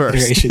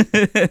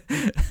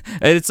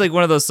 It's like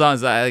one of those songs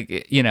that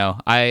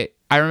I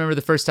remember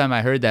the first time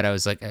I heard that I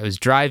was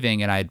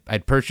driving and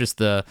I'd purchased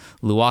the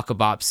Luwaka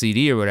Bop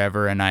CD or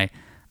whatever, and I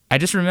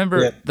just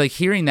remember like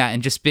hearing that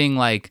and just being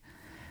like,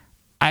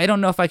 I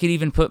don't know if I could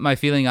even put my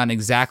feeling on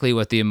exactly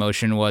what the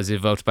emotion was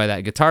evoked by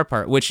that guitar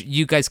part, which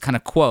you guys kind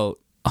of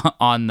quote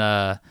on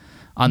the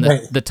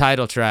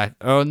title track,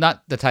 or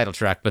not the title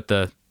track, but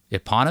the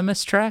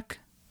eponymous track?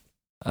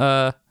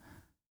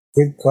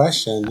 Good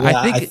question.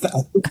 Yeah,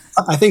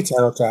 I think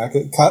title track,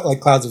 like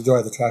Clouds of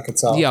Joy, the track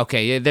itself. Yeah.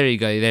 Okay. Yeah. There you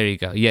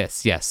go.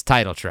 Yes.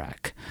 Title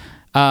track.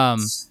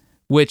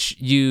 Which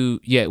you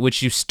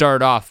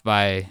start off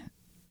by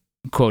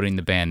quoting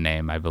the band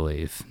name, I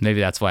believe. Maybe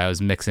that's why I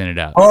was mixing it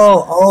up.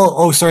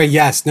 Oh, sorry.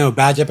 Yes, no,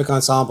 Badge Epic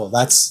Ensemble.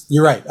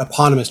 You're right.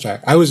 Eponymous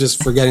track. I was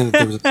just forgetting that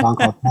there was a song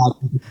called Badge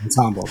Epic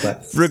Ensemble.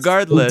 But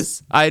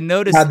regardless, I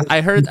noticed. I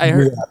heard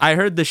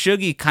the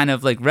Shuggie kind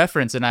of like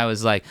reference, and I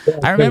was like,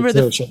 I remember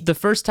the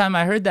first time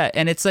I heard that,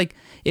 and it's like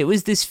it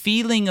was this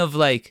feeling of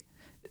like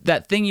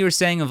that thing you were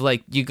saying of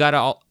like you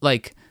gotta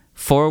like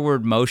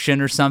forward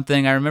motion or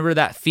something. I remember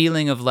that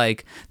feeling of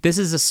like this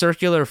is a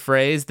circular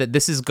phrase that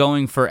this is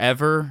going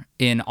forever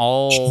in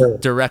all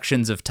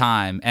directions of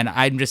time, and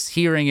I'm just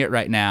hearing it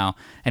right now,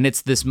 and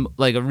it's this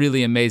like a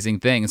really amazing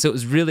thing. And so it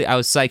was really, I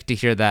was psyched to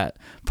hear that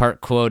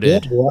part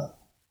quoted. Yeah.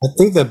 I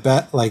think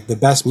the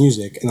best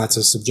music, and that's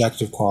a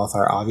subjective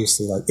qualifier,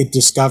 obviously, like it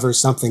discovers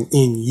something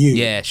in you.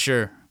 Yeah,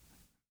 sure.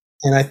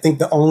 And I think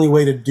the only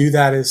way to do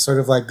that is sort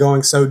of like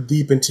going so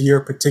deep into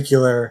your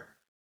particular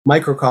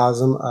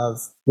microcosm of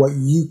what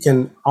you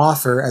can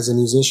offer as a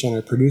musician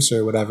or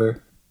producer or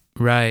whatever.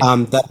 Right.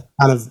 That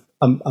kind of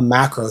a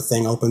macro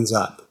thing opens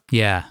up.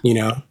 Yeah. You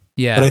know?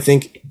 Yeah. But I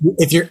think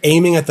if you're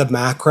aiming at the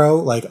macro,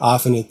 like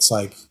often it's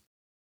like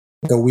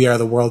the We Are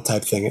the World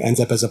type thing. It ends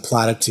up as a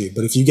platitude.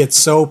 But if you get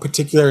so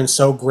particular and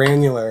so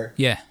granular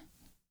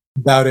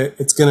about it,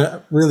 it's going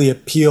to really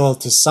appeal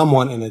to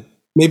someone in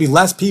maybe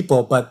less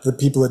people, but the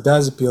people it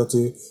does appeal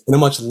to in a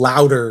much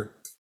louder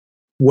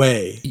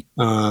way.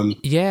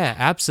 Yeah,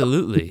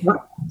 absolutely.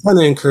 I'm trying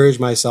to encourage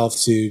myself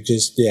to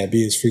just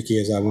be as freaky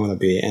as I want to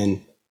be.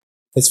 And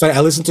it's funny,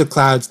 I listen to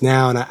Clouds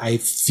now and I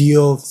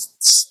feel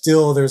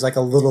still there's like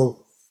a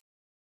little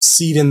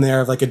seed in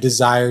there of like a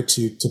desire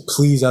to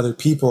please other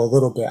people a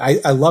little bit.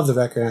 I love the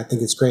record and I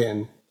think it's great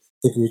and I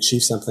think we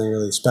achieved something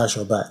really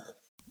special, but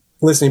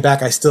listening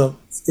back it's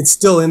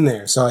still in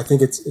there. So I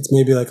think it's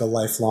maybe like a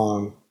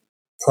lifelong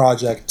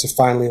project to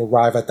finally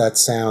arrive at that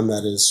sound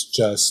that is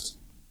just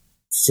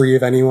free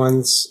of of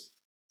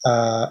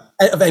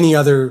any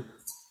other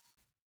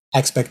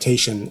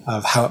expectation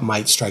of how it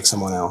might strike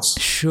someone else.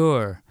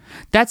 Sure.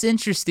 That's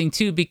interesting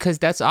too, because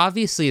that's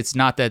obviously, it's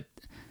not that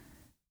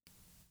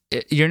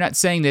you're not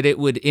saying that it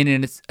would in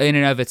and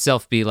of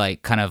itself be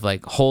like kind of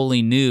like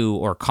wholly new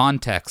or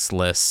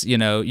contextless, you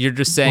know, you're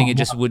just saying it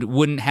just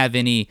wouldn't have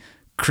any,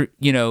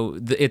 you know,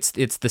 it's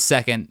the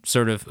second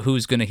sort of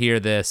who's going to hear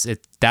this.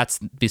 That's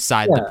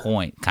beside the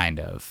point, kind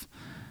of.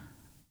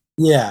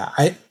 Yeah.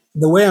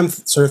 The way I'm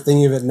sort of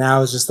thinking of it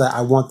now is just that I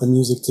want the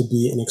music to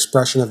be an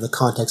expression of the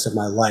context of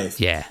my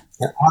life. Yeah.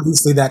 And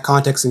obviously that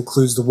context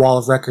includes the wall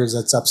of records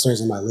that's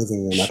upstairs in my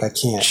living room. Like I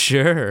can't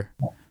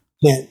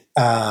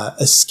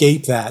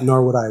escape that,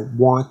 nor would I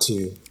want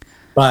to.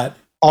 But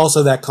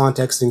also that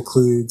context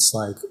includes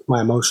like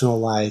my emotional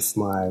life,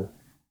 my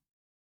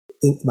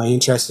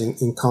interest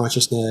in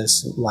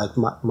consciousness, like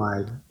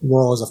my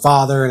role as a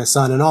father and a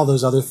son and all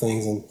those other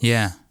things. And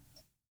the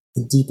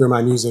deeper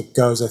my music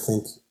goes, I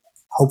think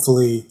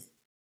hopefully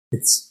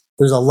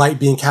there's a light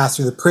being cast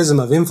through the prism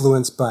of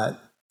influence, but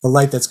the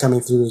light that's coming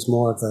through is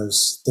more of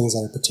those things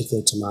that are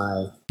particular to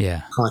my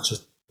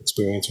conscious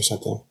experience or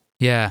something.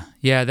 Yeah.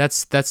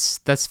 That's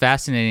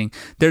fascinating.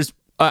 There's,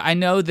 I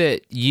know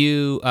that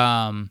you,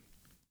 I've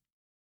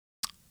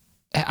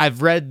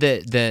read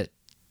that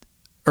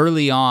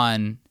early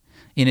on,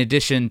 in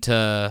addition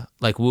to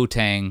like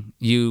Wu-Tang,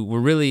 you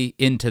were really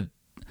into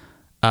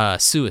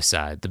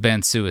Suicide, the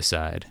band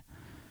Suicide.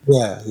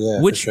 Yeah,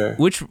 for sure.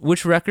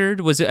 Which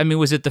record was it? I mean,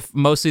 was it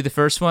mostly the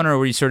first one, or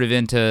were you sort of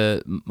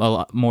into a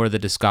lot more of the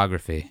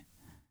discography?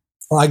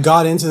 Well, I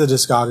got into the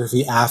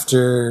discography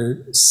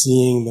after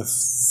seeing the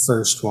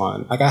first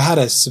one. Like I had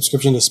a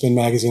subscription to Spin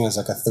Magazine as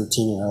like a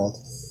 13-year-old.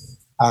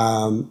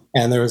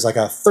 And there was like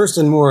a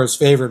Thurston Moore's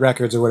favorite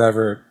records or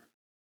whatever.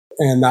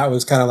 And that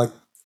was kind of like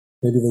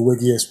maybe the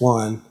wiggiest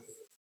one.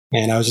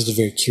 And I was just a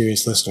very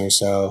curious listener.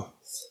 So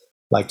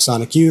like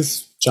Sonic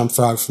Youth, Jump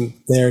Frog from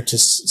there to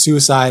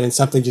Suicide, and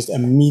something just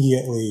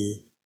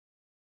immediately,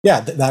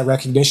 that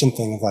recognition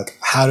thing of like,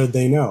 how did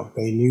they know?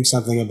 They knew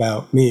something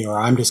about me, or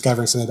I'm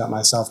discovering something about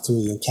myself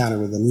through the encounter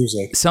with the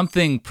music.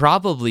 Something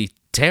probably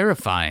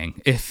terrifying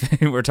if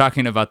we're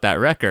talking about that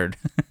record.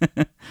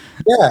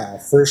 Yeah,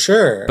 for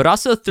sure. But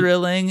also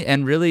thrilling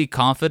and really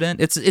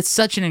confident. It's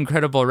such an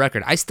incredible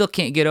record. I still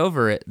can't get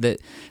over it that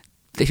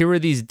here were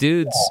these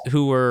dudes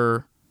who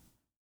were,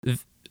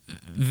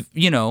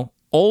 you know,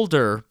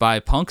 older by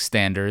punk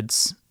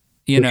standards,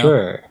 you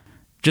know,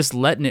 just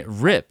letting it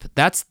rip.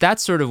 That's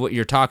sort of what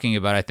you're talking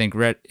about, I think.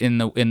 In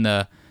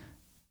the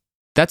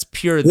that's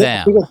pure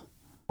them.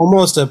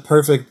 Almost a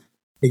perfect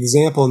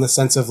example in the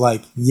sense of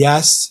like,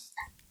 yes,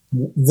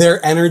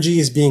 their energy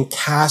is being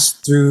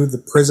cast through the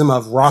prism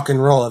of rock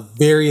and roll, a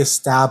very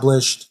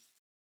established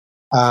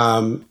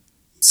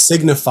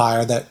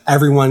signifier that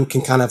everyone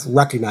can kind of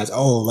recognize.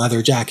 Oh,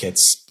 leather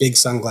jackets, big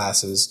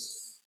sunglasses,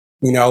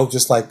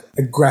 just like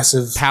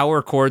aggressive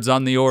power chords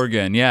on the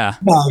organ. Yeah.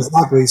 No,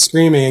 exactly.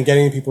 Screaming and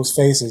getting in people's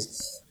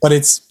faces. But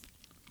it's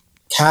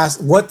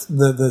cast, what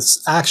the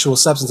actual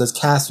substance that's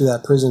cast through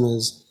that prism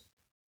is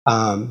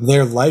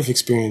their life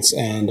experience.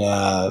 And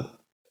I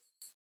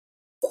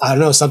don't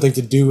know, something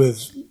to do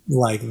with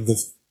like the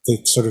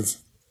sort of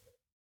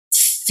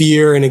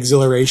fear and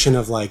exhilaration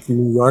of like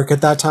New York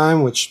at that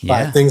time, which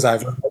by things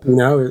I've,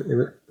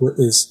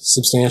 is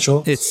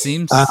substantial. It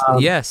seems,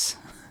 yes.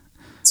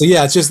 So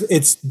yeah,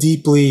 it's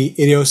deeply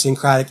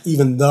idiosyncratic,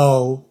 even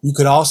though you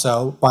could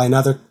also, by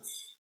another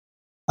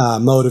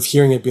mode of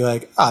hearing it, be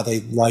like,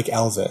 they like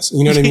Elvis.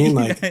 You know what I mean?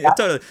 Like,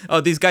 totally.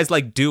 Oh, these guys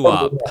like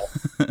doo-wop.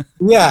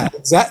 Yeah,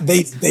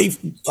 exactly. They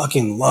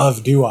fucking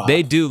love doo-wop.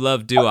 They do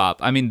love doo-wop.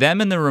 I mean,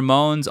 them and the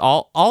Ramones,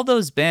 all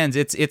those bands.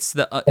 It's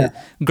the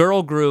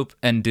girl group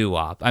and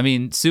doo-wop. I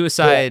mean,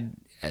 Suicide.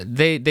 Yeah.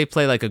 They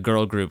play like a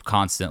girl group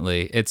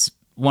constantly. It's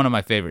one of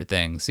my favorite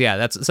things. Yeah,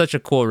 that's such a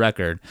cool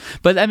record.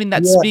 But I mean,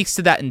 that speaks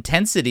to that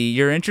intensity.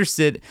 You're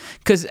interested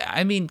because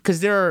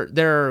there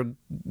are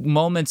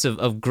moments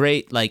of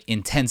great like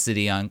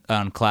intensity on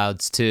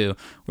Clouds too,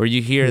 where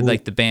you hear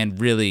like the band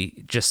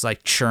really just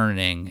like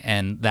churning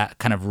and that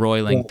kind of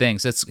roiling thing.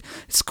 So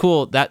it's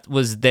cool. That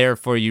was there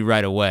for you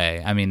right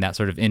away. I mean, that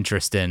sort of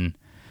interest in,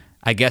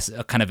 I guess,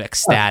 a kind of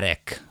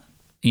ecstatic,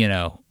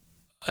 I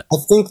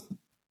think,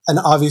 and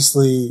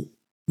obviously,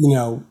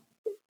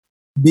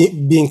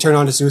 being turned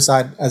on to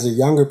Suicide as a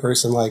younger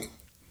person, like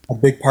a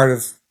big part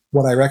of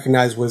what I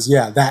recognized was,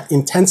 that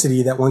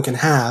intensity that one can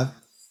have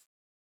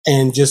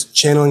and just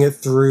channeling it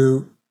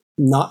through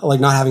not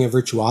having a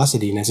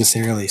virtuosity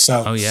necessarily.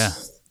 So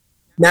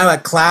now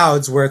at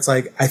Clouds, where it's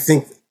like, I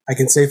think I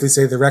can safely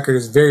say the record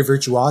is very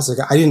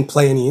virtuosic. I didn't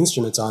play any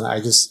instruments on it.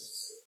 I just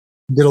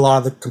did a lot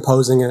of the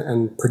composing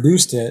and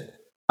produced it.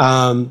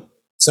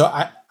 So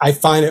I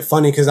find it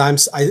funny because I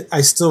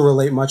still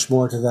relate much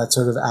more to that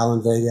sort of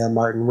Alan Vega,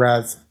 Martin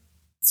Rev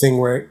thing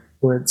where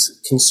it's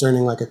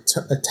concerning like a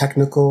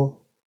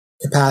technical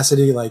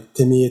capacity. Like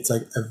to me, it's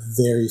like a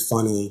very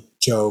funny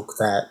joke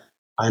that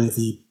I'm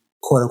the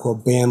quote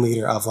unquote band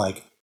leader of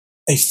like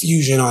a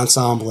fusion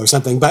ensemble or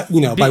something, but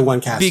by one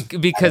cast.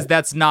 Because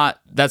that's not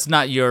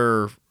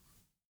your.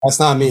 That's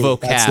not me. Vocab,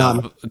 that's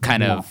not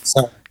kind of.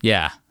 So,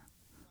 yeah.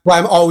 Well,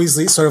 I'm always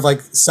sort of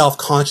like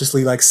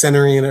self-consciously like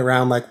centering it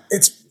around like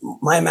it's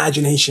my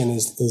imagination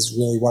is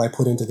really what I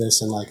put into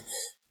this, and like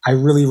I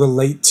really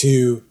relate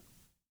to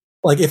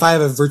like if I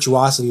have a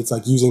virtuosity, it's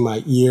like using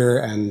my ear,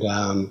 and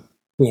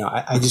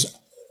I just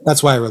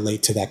that's why I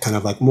relate to that kind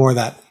of like more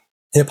that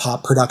hip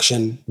hop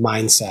production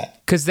mindset.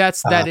 Because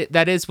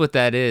that is what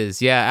that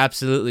is. Yeah,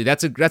 absolutely.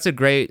 That's a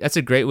great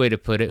way to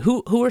put it.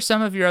 Who are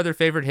some of your other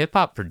favorite hip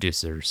hop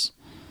producers?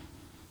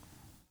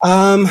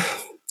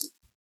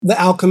 The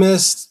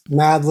Alchemist,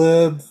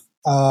 Madlib,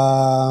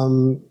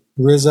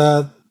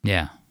 RZA,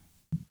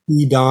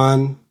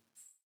 E-Don,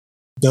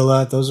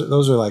 Dilla.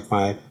 Those are like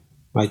my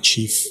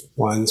chief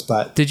ones.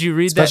 But did you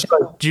read that?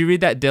 Did you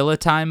read that Dilla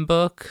Time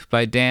book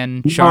by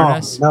Dan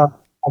Charnas? No,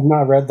 I've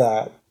not read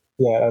that.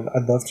 Yeah,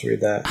 I'd love to read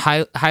that.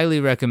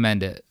 Highly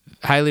recommend it.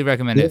 Highly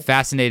recommend it.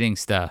 Fascinating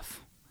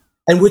stuff.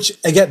 And which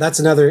again, that's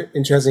another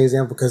interesting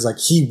example because like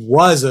he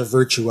was a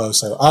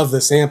virtuoso of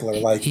the sampler.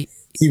 Like he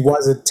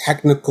was a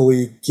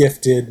technically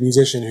gifted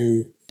musician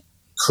who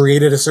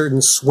created a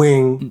certain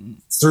swing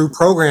through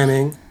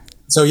programming.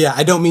 So yeah,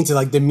 I don't mean to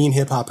like demean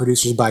hip hop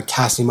producers by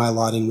casting my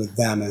lot in with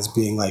them as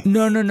being like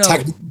no.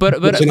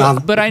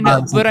 But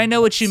I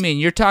know what you mean.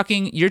 You're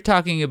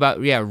talking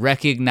about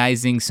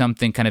recognizing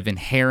something kind of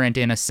inherent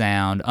in a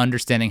sound,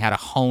 understanding how to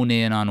hone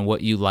in on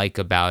what you like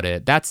about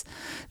it.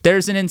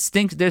 There's an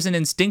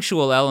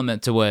instinctual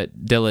element to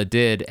what Dilla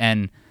did,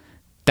 and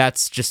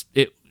that's just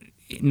it.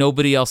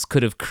 Nobody else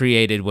could have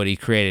created what he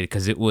created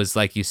because it was,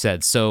 like you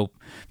said, so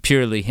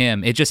purely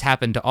him. It just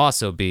happened to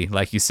also be,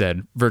 like you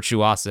said,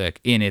 virtuosic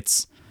in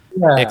its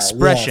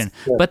expression.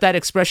 Yes. But that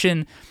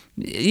expression,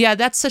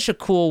 that's such a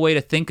cool way to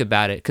think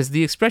about it because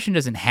the expression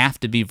doesn't have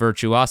to be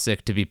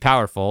virtuosic to be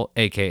powerful,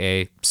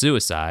 aka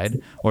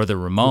Suicide or the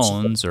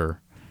Ramones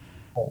or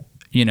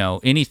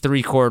any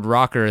 3-chord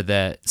rocker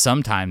that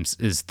sometimes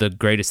is the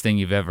greatest thing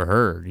you've ever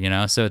heard.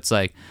 So it's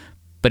like.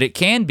 But it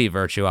can be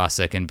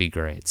virtuosic and be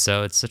great.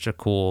 So it's such a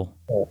cool.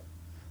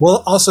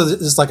 Well, also,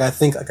 just like I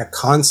think like a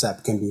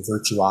concept can be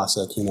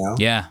virtuosic,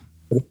 Yeah.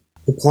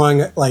 Deploying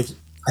it, like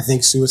I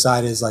think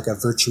Suicide is like a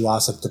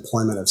virtuosic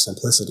deployment of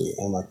simplicity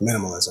and like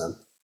minimalism,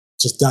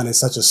 just done in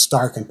such a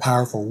stark and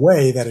powerful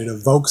way that it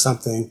evokes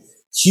something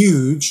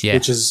huge,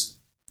 which is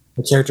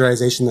a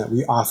characterization that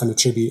we often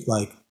attribute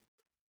like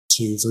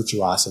to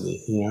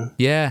virtuosity.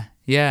 Yeah.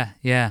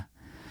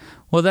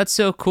 Well, that's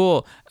so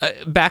cool.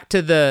 Back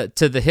to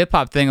the hip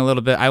hop thing a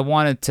little bit. I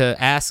wanted to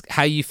ask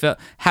how you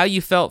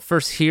felt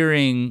first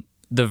hearing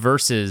the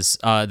verses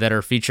that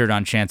are featured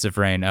on Chance of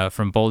Rain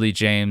from Boldy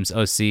James,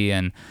 OC,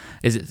 and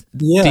is it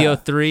Theo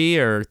 3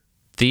 or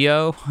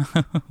Theo?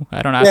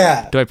 I don't know.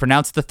 Yeah. Do I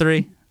pronounce the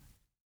 3?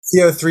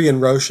 Theo 3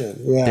 and Roshan.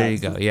 Yeah. There you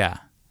go. Yeah.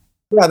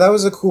 Yeah, that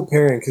was a cool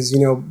pairing because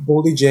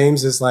Boldy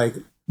James is like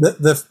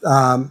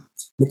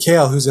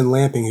Mikhail, who's in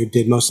Lamping, who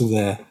did most of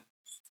the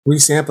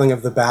resampling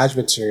of the badge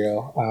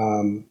material.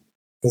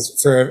 Because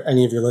for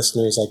any of your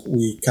listeners, like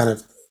we kind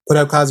of put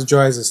out Clouds of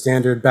Joy as a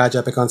standard Badge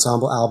Epic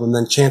Ensemble album.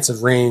 Then Chants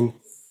of Rain,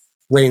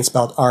 Rain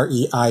spelled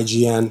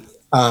REIGN,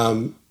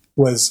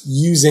 was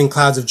using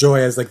Clouds of Joy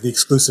as like the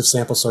exclusive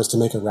sample source to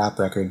make a rap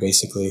record,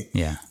 basically.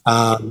 Yeah.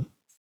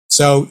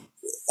 So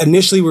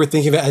initially we were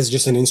thinking of it as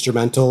just an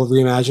instrumental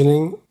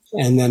reimagining.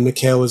 And then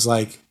Mikhail was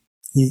like,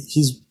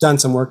 he's done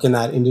some work in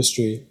that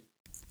industry.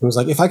 It was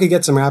like, if I could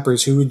get some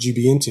rappers, who would you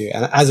be into?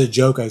 And as a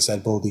joke, I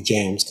said Boldy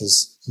James,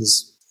 because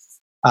he's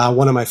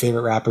one of my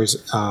favorite rappers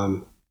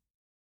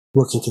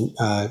working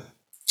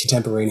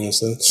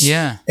contemporaneously.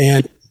 Yeah.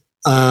 And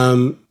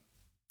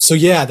so,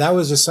 yeah, that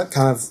was just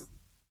kind of,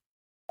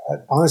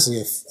 honestly,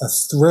 a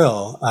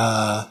thrill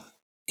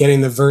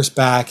getting the verse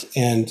back.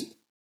 And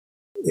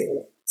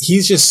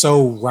he's just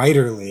so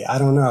writerly. I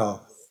don't know.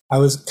 I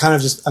was kind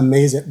of just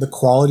amazed at the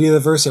quality of the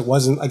verse. It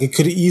wasn't like, it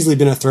could have easily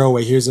been a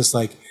throwaway. Here's this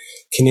like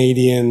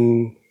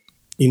Canadian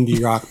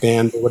indie rock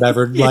band or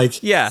whatever.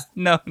 Like, yeah,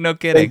 no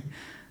kidding.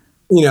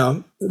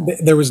 Like,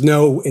 there was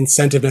no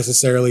incentive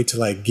necessarily to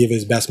like give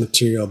his best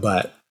material,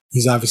 but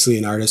he's obviously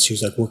an artist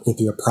who's like working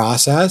through a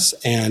process.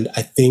 And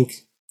I think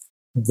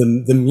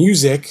the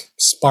music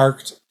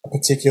sparked a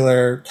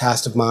particular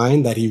cast of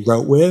mind that he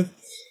wrote with.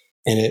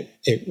 And it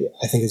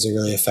I think is a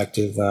really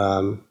effective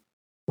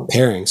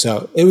pairing.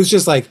 So it was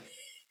just like,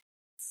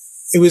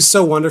 it was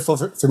so wonderful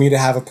for me to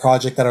have a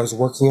project that I was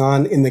working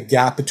on in the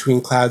gap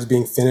between Clouds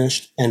being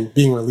finished and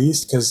being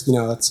released. Cause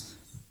that's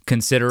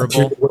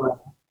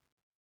considerable.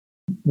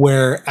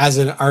 Where as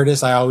an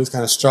artist, I always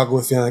kind of struggle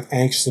with feeling like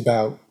anxious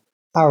about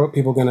how are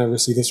people going to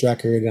receive this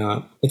record,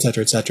 et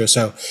cetera, et cetera.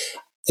 So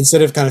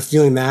instead of kind of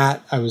feeling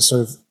that, I was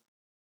sort of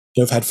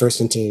dove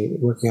headfirst into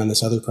working on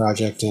this other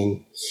project, and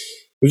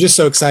it was just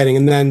so exciting.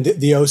 And then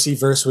the OC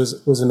verse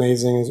was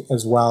amazing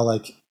as well.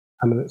 Like,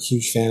 I'm a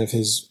huge fan of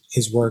his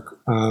work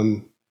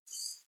from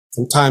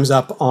Time's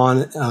Up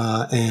on,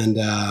 and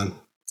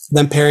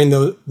then pairing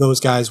those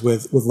guys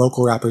with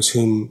local rappers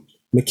whom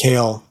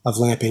Mikhail of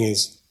Lamping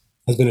has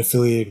been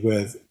affiliated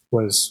with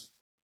was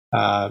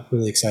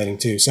really exciting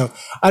too. So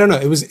I don't know.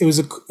 It was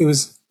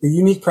a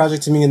unique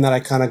project to me in that I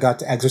kind of got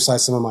to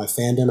exercise some of my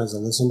fandom as a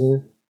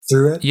listener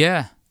through it.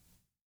 Yeah.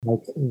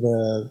 Like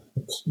the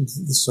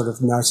sort of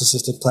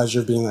narcissistic pleasure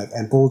of being like,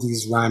 and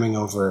Boldy's rhyming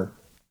over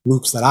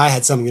loops that I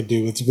had something to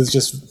do with. It was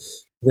just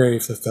very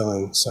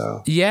fulfilling.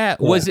 So yeah.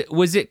 Was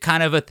it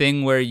kind of a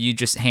thing where you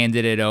just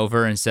handed it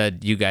over and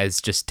said, you guys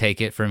just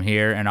take it from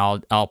here and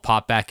I'll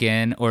pop back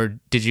in? Or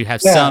did you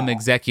have some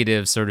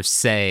executives sort of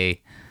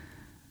say?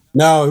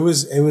 No, it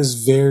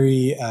was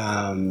very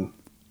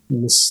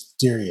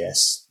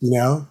mysterious,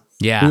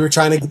 Yeah. We were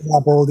trying to get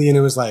that Boldy, and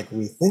it was like,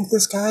 we think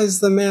this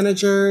guy's the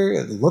manager.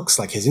 It looks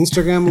like his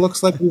Instagram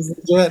looks like he's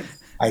legit.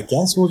 I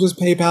guess we'll just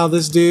PayPal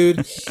this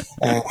dude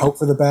and hope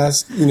for the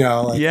best.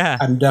 Yeah.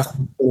 I'm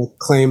definitely going to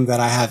claim that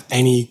I have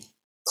any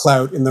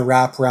clout in the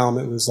rap realm.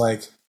 It was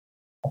like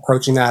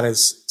approaching that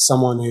as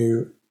someone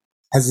who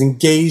has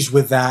engaged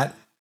with that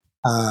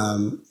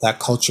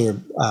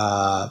culture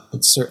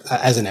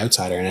as an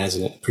outsider and as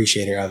an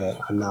appreciator of it.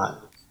 I'm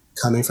not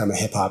coming from a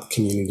hip hop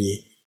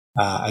community.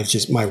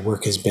 My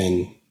work has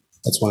been,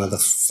 that's one of the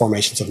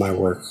formations of my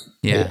work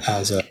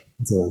as a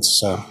influence.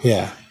 So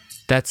yeah.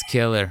 That's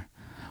killer.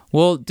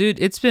 Well, dude,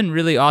 it's been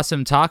really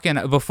awesome talking.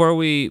 Before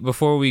we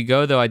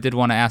go though, I did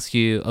want to ask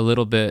you a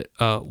little bit,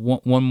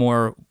 one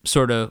more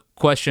sort of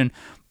question,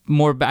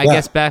 I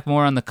guess back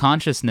more on the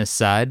consciousness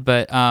side,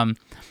 but,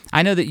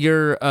 I know that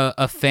you're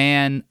a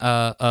fan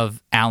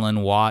of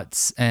Alan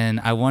Watts, and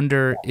I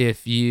wonder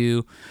if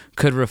you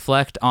could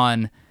reflect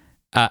on,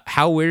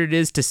 how weird it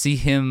is to see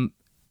him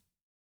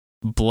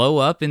blow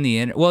up in the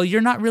internet. Well, you're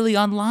not really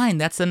online.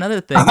 That's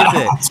another thing, is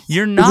it?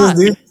 You're not.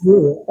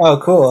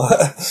 Oh, cool.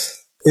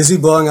 Is he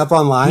blowing up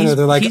online? Or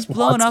they're like, he's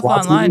blowing up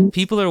online. You?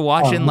 People are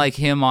watching like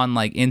him on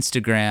like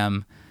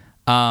Instagram.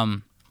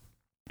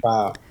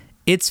 Wow.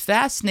 It's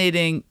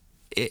fascinating.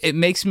 It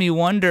makes me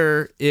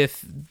wonder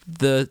if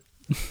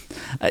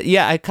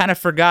I kind of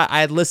forgot.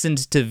 I had listened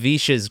to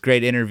Visha's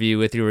great interview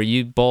with you where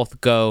you both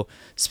go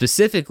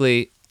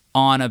specifically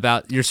on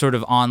about your sort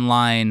of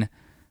online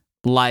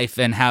life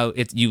and how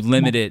you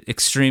limit it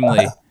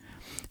extremely.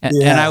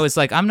 And I was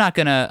like, I'm not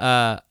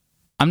gonna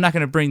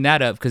bring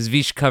that up because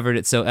Vish covered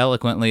it so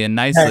eloquently and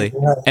nicely.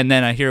 And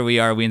then here we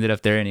are. We ended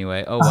up there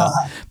anyway. Oh well.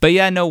 But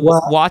yeah, no.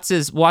 Watts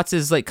is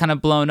like kind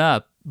of blown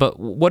up. But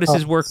what does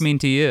his work mean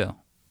to you?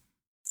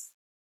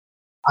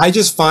 I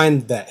just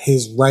find that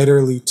his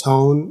writerly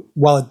tone,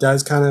 while it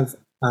does kind of,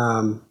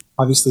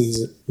 obviously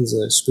he's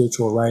a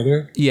spiritual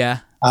writer. Yeah.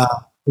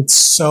 It's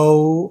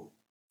so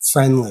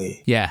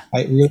friendly. Yeah.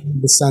 I really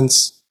have the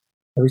sense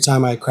every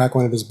time I crack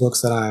one of his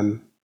books that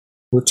I'm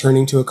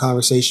returning to a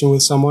conversation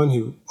with someone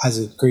who has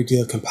a great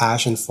deal of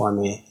compassion for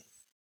me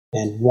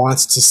and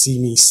wants to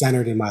see me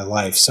centered in my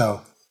life.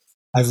 So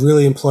I've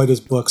really employed his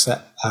books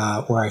where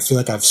I feel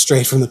like I've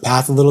strayed from the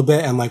path a little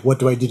bit and like, what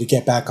do I do to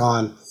get back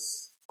on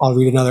I'll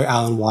read another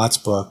Alan Watts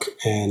book,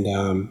 and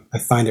I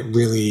find it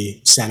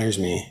really centers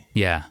me.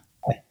 Yeah.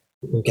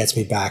 It gets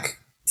me back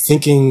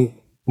thinking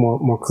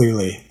more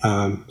clearly.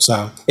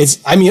 So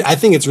I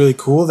think it's really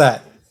cool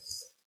that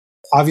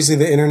obviously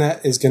the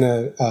internet is going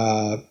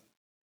to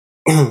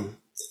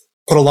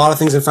put a lot of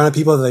things in front of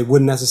people that they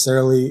wouldn't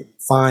necessarily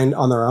find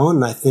on their own.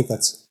 And I think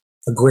that's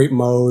a great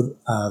mode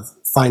of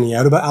finding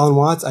out about Alan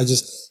Watts. I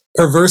just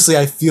perversely,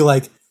 I feel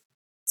like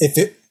if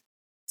it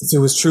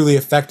was truly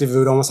effective, it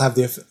would almost have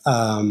the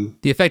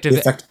effect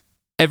of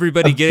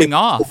everybody getting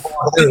off.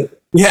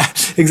 Yeah,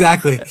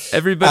 exactly.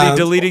 Everybody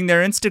deleting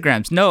their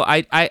Instagrams. No,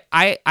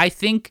 I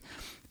think,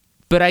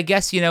 but I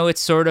guess,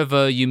 it's sort of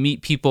a you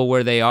meet people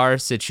where they are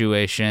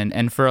situation.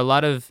 And for a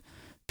lot of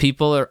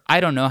people, or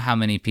I don't know how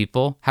many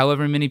people,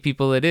 however many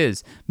people it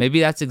is, maybe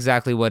that's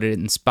exactly what it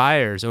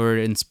inspires, or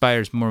it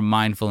inspires more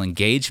mindful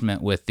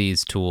engagement with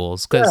these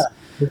tools.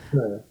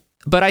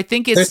 But I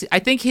think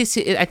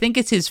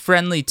it's his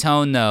friendly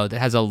tone though that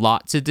has a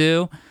lot to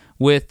do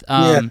with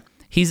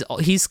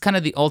he's kind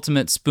of the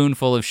ultimate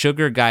spoonful of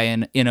sugar guy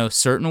in a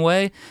certain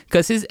way,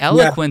 because his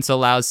eloquence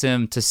allows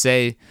him to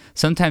say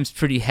sometimes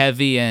pretty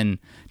heavy and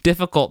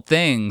difficult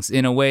things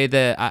in a way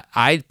that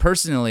I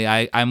personally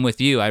I'm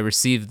with you. I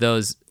receive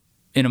those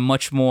in a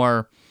much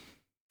more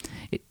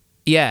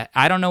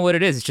I don't know what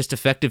it is. It's just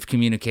effective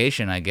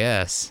communication, I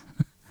guess.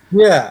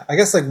 Yeah, I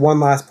guess like one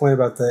last point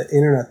about the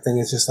internet thing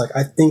is just like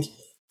I think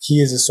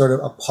he is a sort of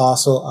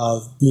apostle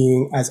of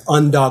being as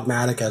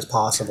undogmatic as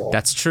possible.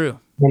 That's true.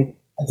 And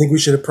I think we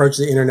should approach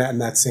the internet in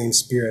that same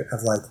spirit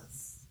of like,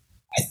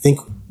 I think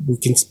we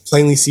can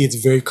plainly see it's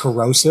very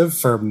corrosive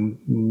for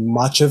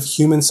much of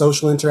human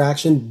social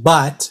interaction,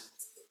 but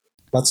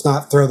let's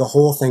not throw the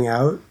whole thing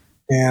out,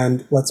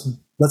 and let's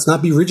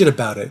not be rigid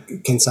about it.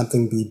 Can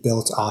something be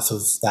built off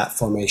of that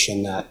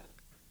formation that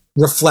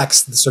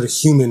reflects the sort of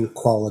human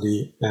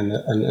quality and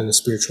a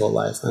spiritual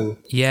life? And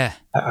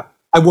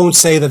I won't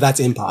say that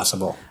that's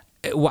impossible.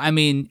 Well, I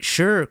mean,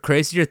 sure,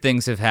 crazier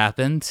things have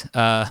happened.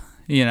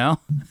 Yeah,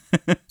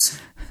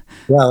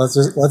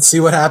 let's see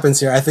what happens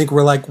here. I think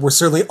we're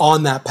certainly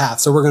on that path,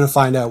 so we're going to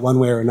find out one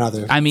way or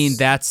another. I mean,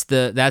 that's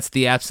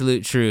the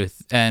absolute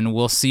truth, and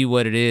we'll see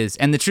what it is.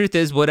 And the truth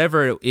is,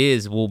 whatever it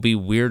is will be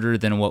weirder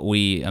than what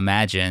we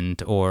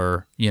imagined,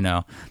 or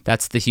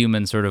that's the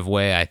human sort of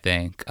way, I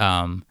think.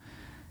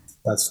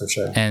 That's for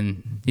sure.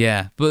 And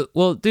dude,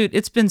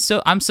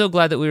 I'm so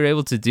glad that we were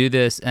able to do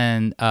this,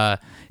 and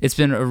it's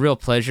been a real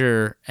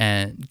pleasure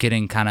and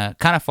getting kind of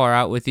far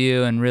out with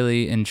you, and I've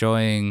really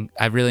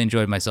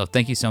enjoyed myself.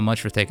 Thank you so much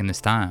for taking this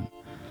time.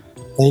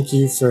 Thank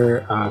you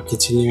for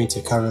continuing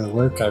to cover the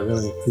work. I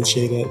really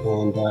appreciate it,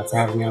 and for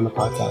having me on the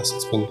podcast.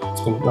 It's been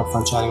real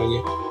fun chatting with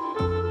you.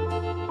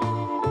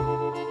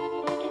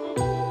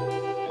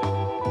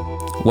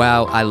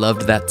 Wow, I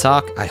loved that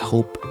talk. I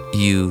hope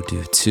you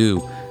do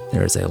too.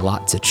 There's a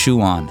lot to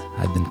chew on.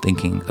 I've been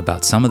thinking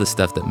about some of the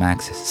stuff that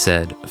Max has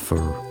said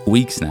for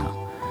weeks now.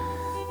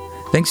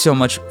 Thanks so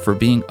much for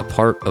being a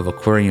part of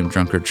Aquarium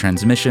Drunkard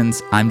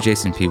Transmissions. I'm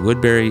Jason P.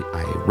 Woodbury.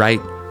 I write,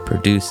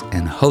 produce,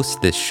 and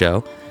host this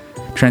show.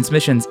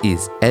 Transmissions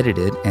is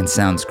edited and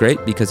sounds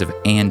great because of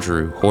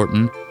Andrew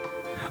Horton.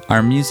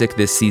 Our music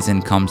this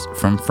season comes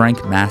from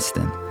Frank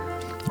Maston,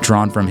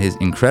 drawn from his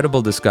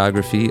incredible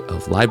discography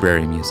of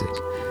library music.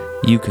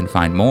 You can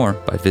find more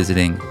by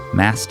visiting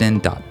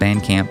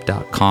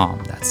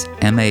maston.bandcamp.com. That's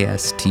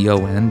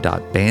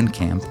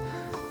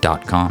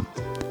maston.bandcamp.com.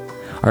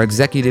 Our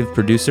executive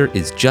producer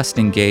is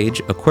Justin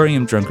Gage,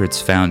 Aquarium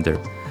Drunkard's founder.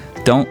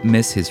 Don't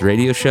miss his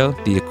radio show,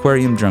 The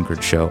Aquarium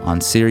Drunkard Show,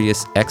 on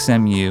Sirius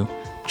XMU,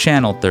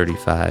 Channel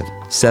 35,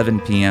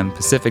 7 p.m.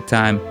 Pacific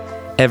Time,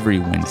 every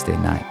Wednesday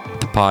night.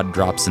 The pod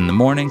drops in the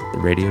morning, the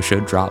radio show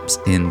drops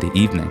in the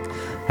evening.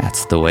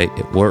 That's the way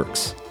it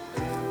works.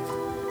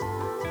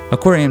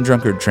 Aquarium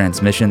Drunkard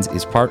Transmissions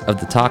is part of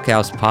the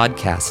Talkhouse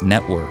Podcast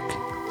Network.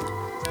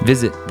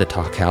 Visit the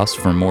Talkhouse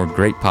for more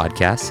great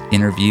podcasts,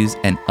 interviews,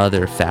 and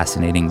other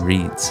fascinating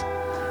reads.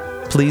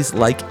 Please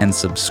like and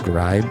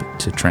subscribe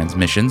to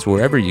Transmissions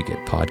wherever you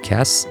get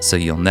podcasts so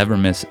you'll never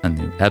miss a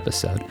new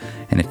episode.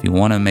 And if you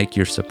want to make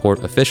your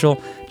support official,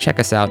 check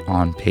us out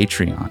on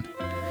Patreon.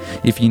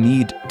 If you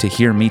need to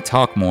hear me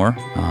talk more,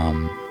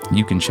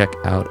 you can check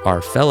out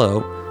our fellow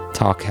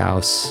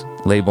Talkhouse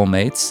label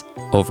mates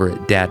over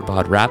at Dad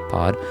Bod Rap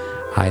Pod.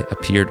 I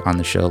appeared on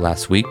the show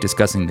last week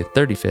discussing the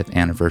 35th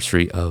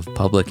anniversary of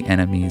Public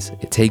Enemy's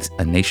It Takes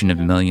a Nation of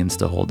Millions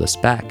to Hold Us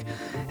Back.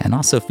 And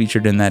also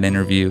featured in that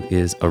interview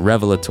is a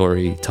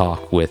revelatory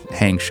talk with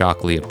Hank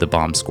Shockley of the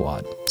Bomb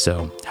Squad.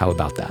 So how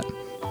about that?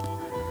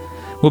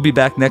 We'll be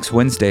back next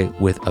Wednesday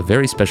with a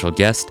very special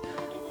guest,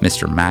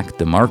 Mr. Mac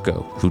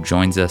DeMarco, who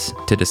joins us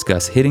to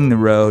discuss hitting the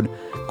road,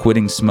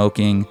 quitting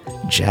smoking,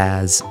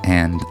 jazz,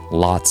 and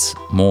lots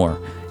more.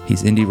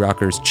 He's indie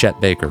rockers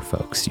Chet Baker,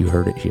 folks. You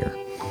heard it here.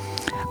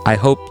 I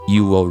hope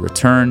you will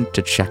return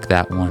to check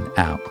that one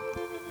out.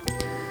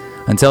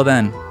 Until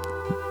then,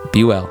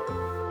 be well.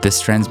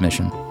 This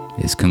transmission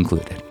is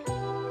concluded.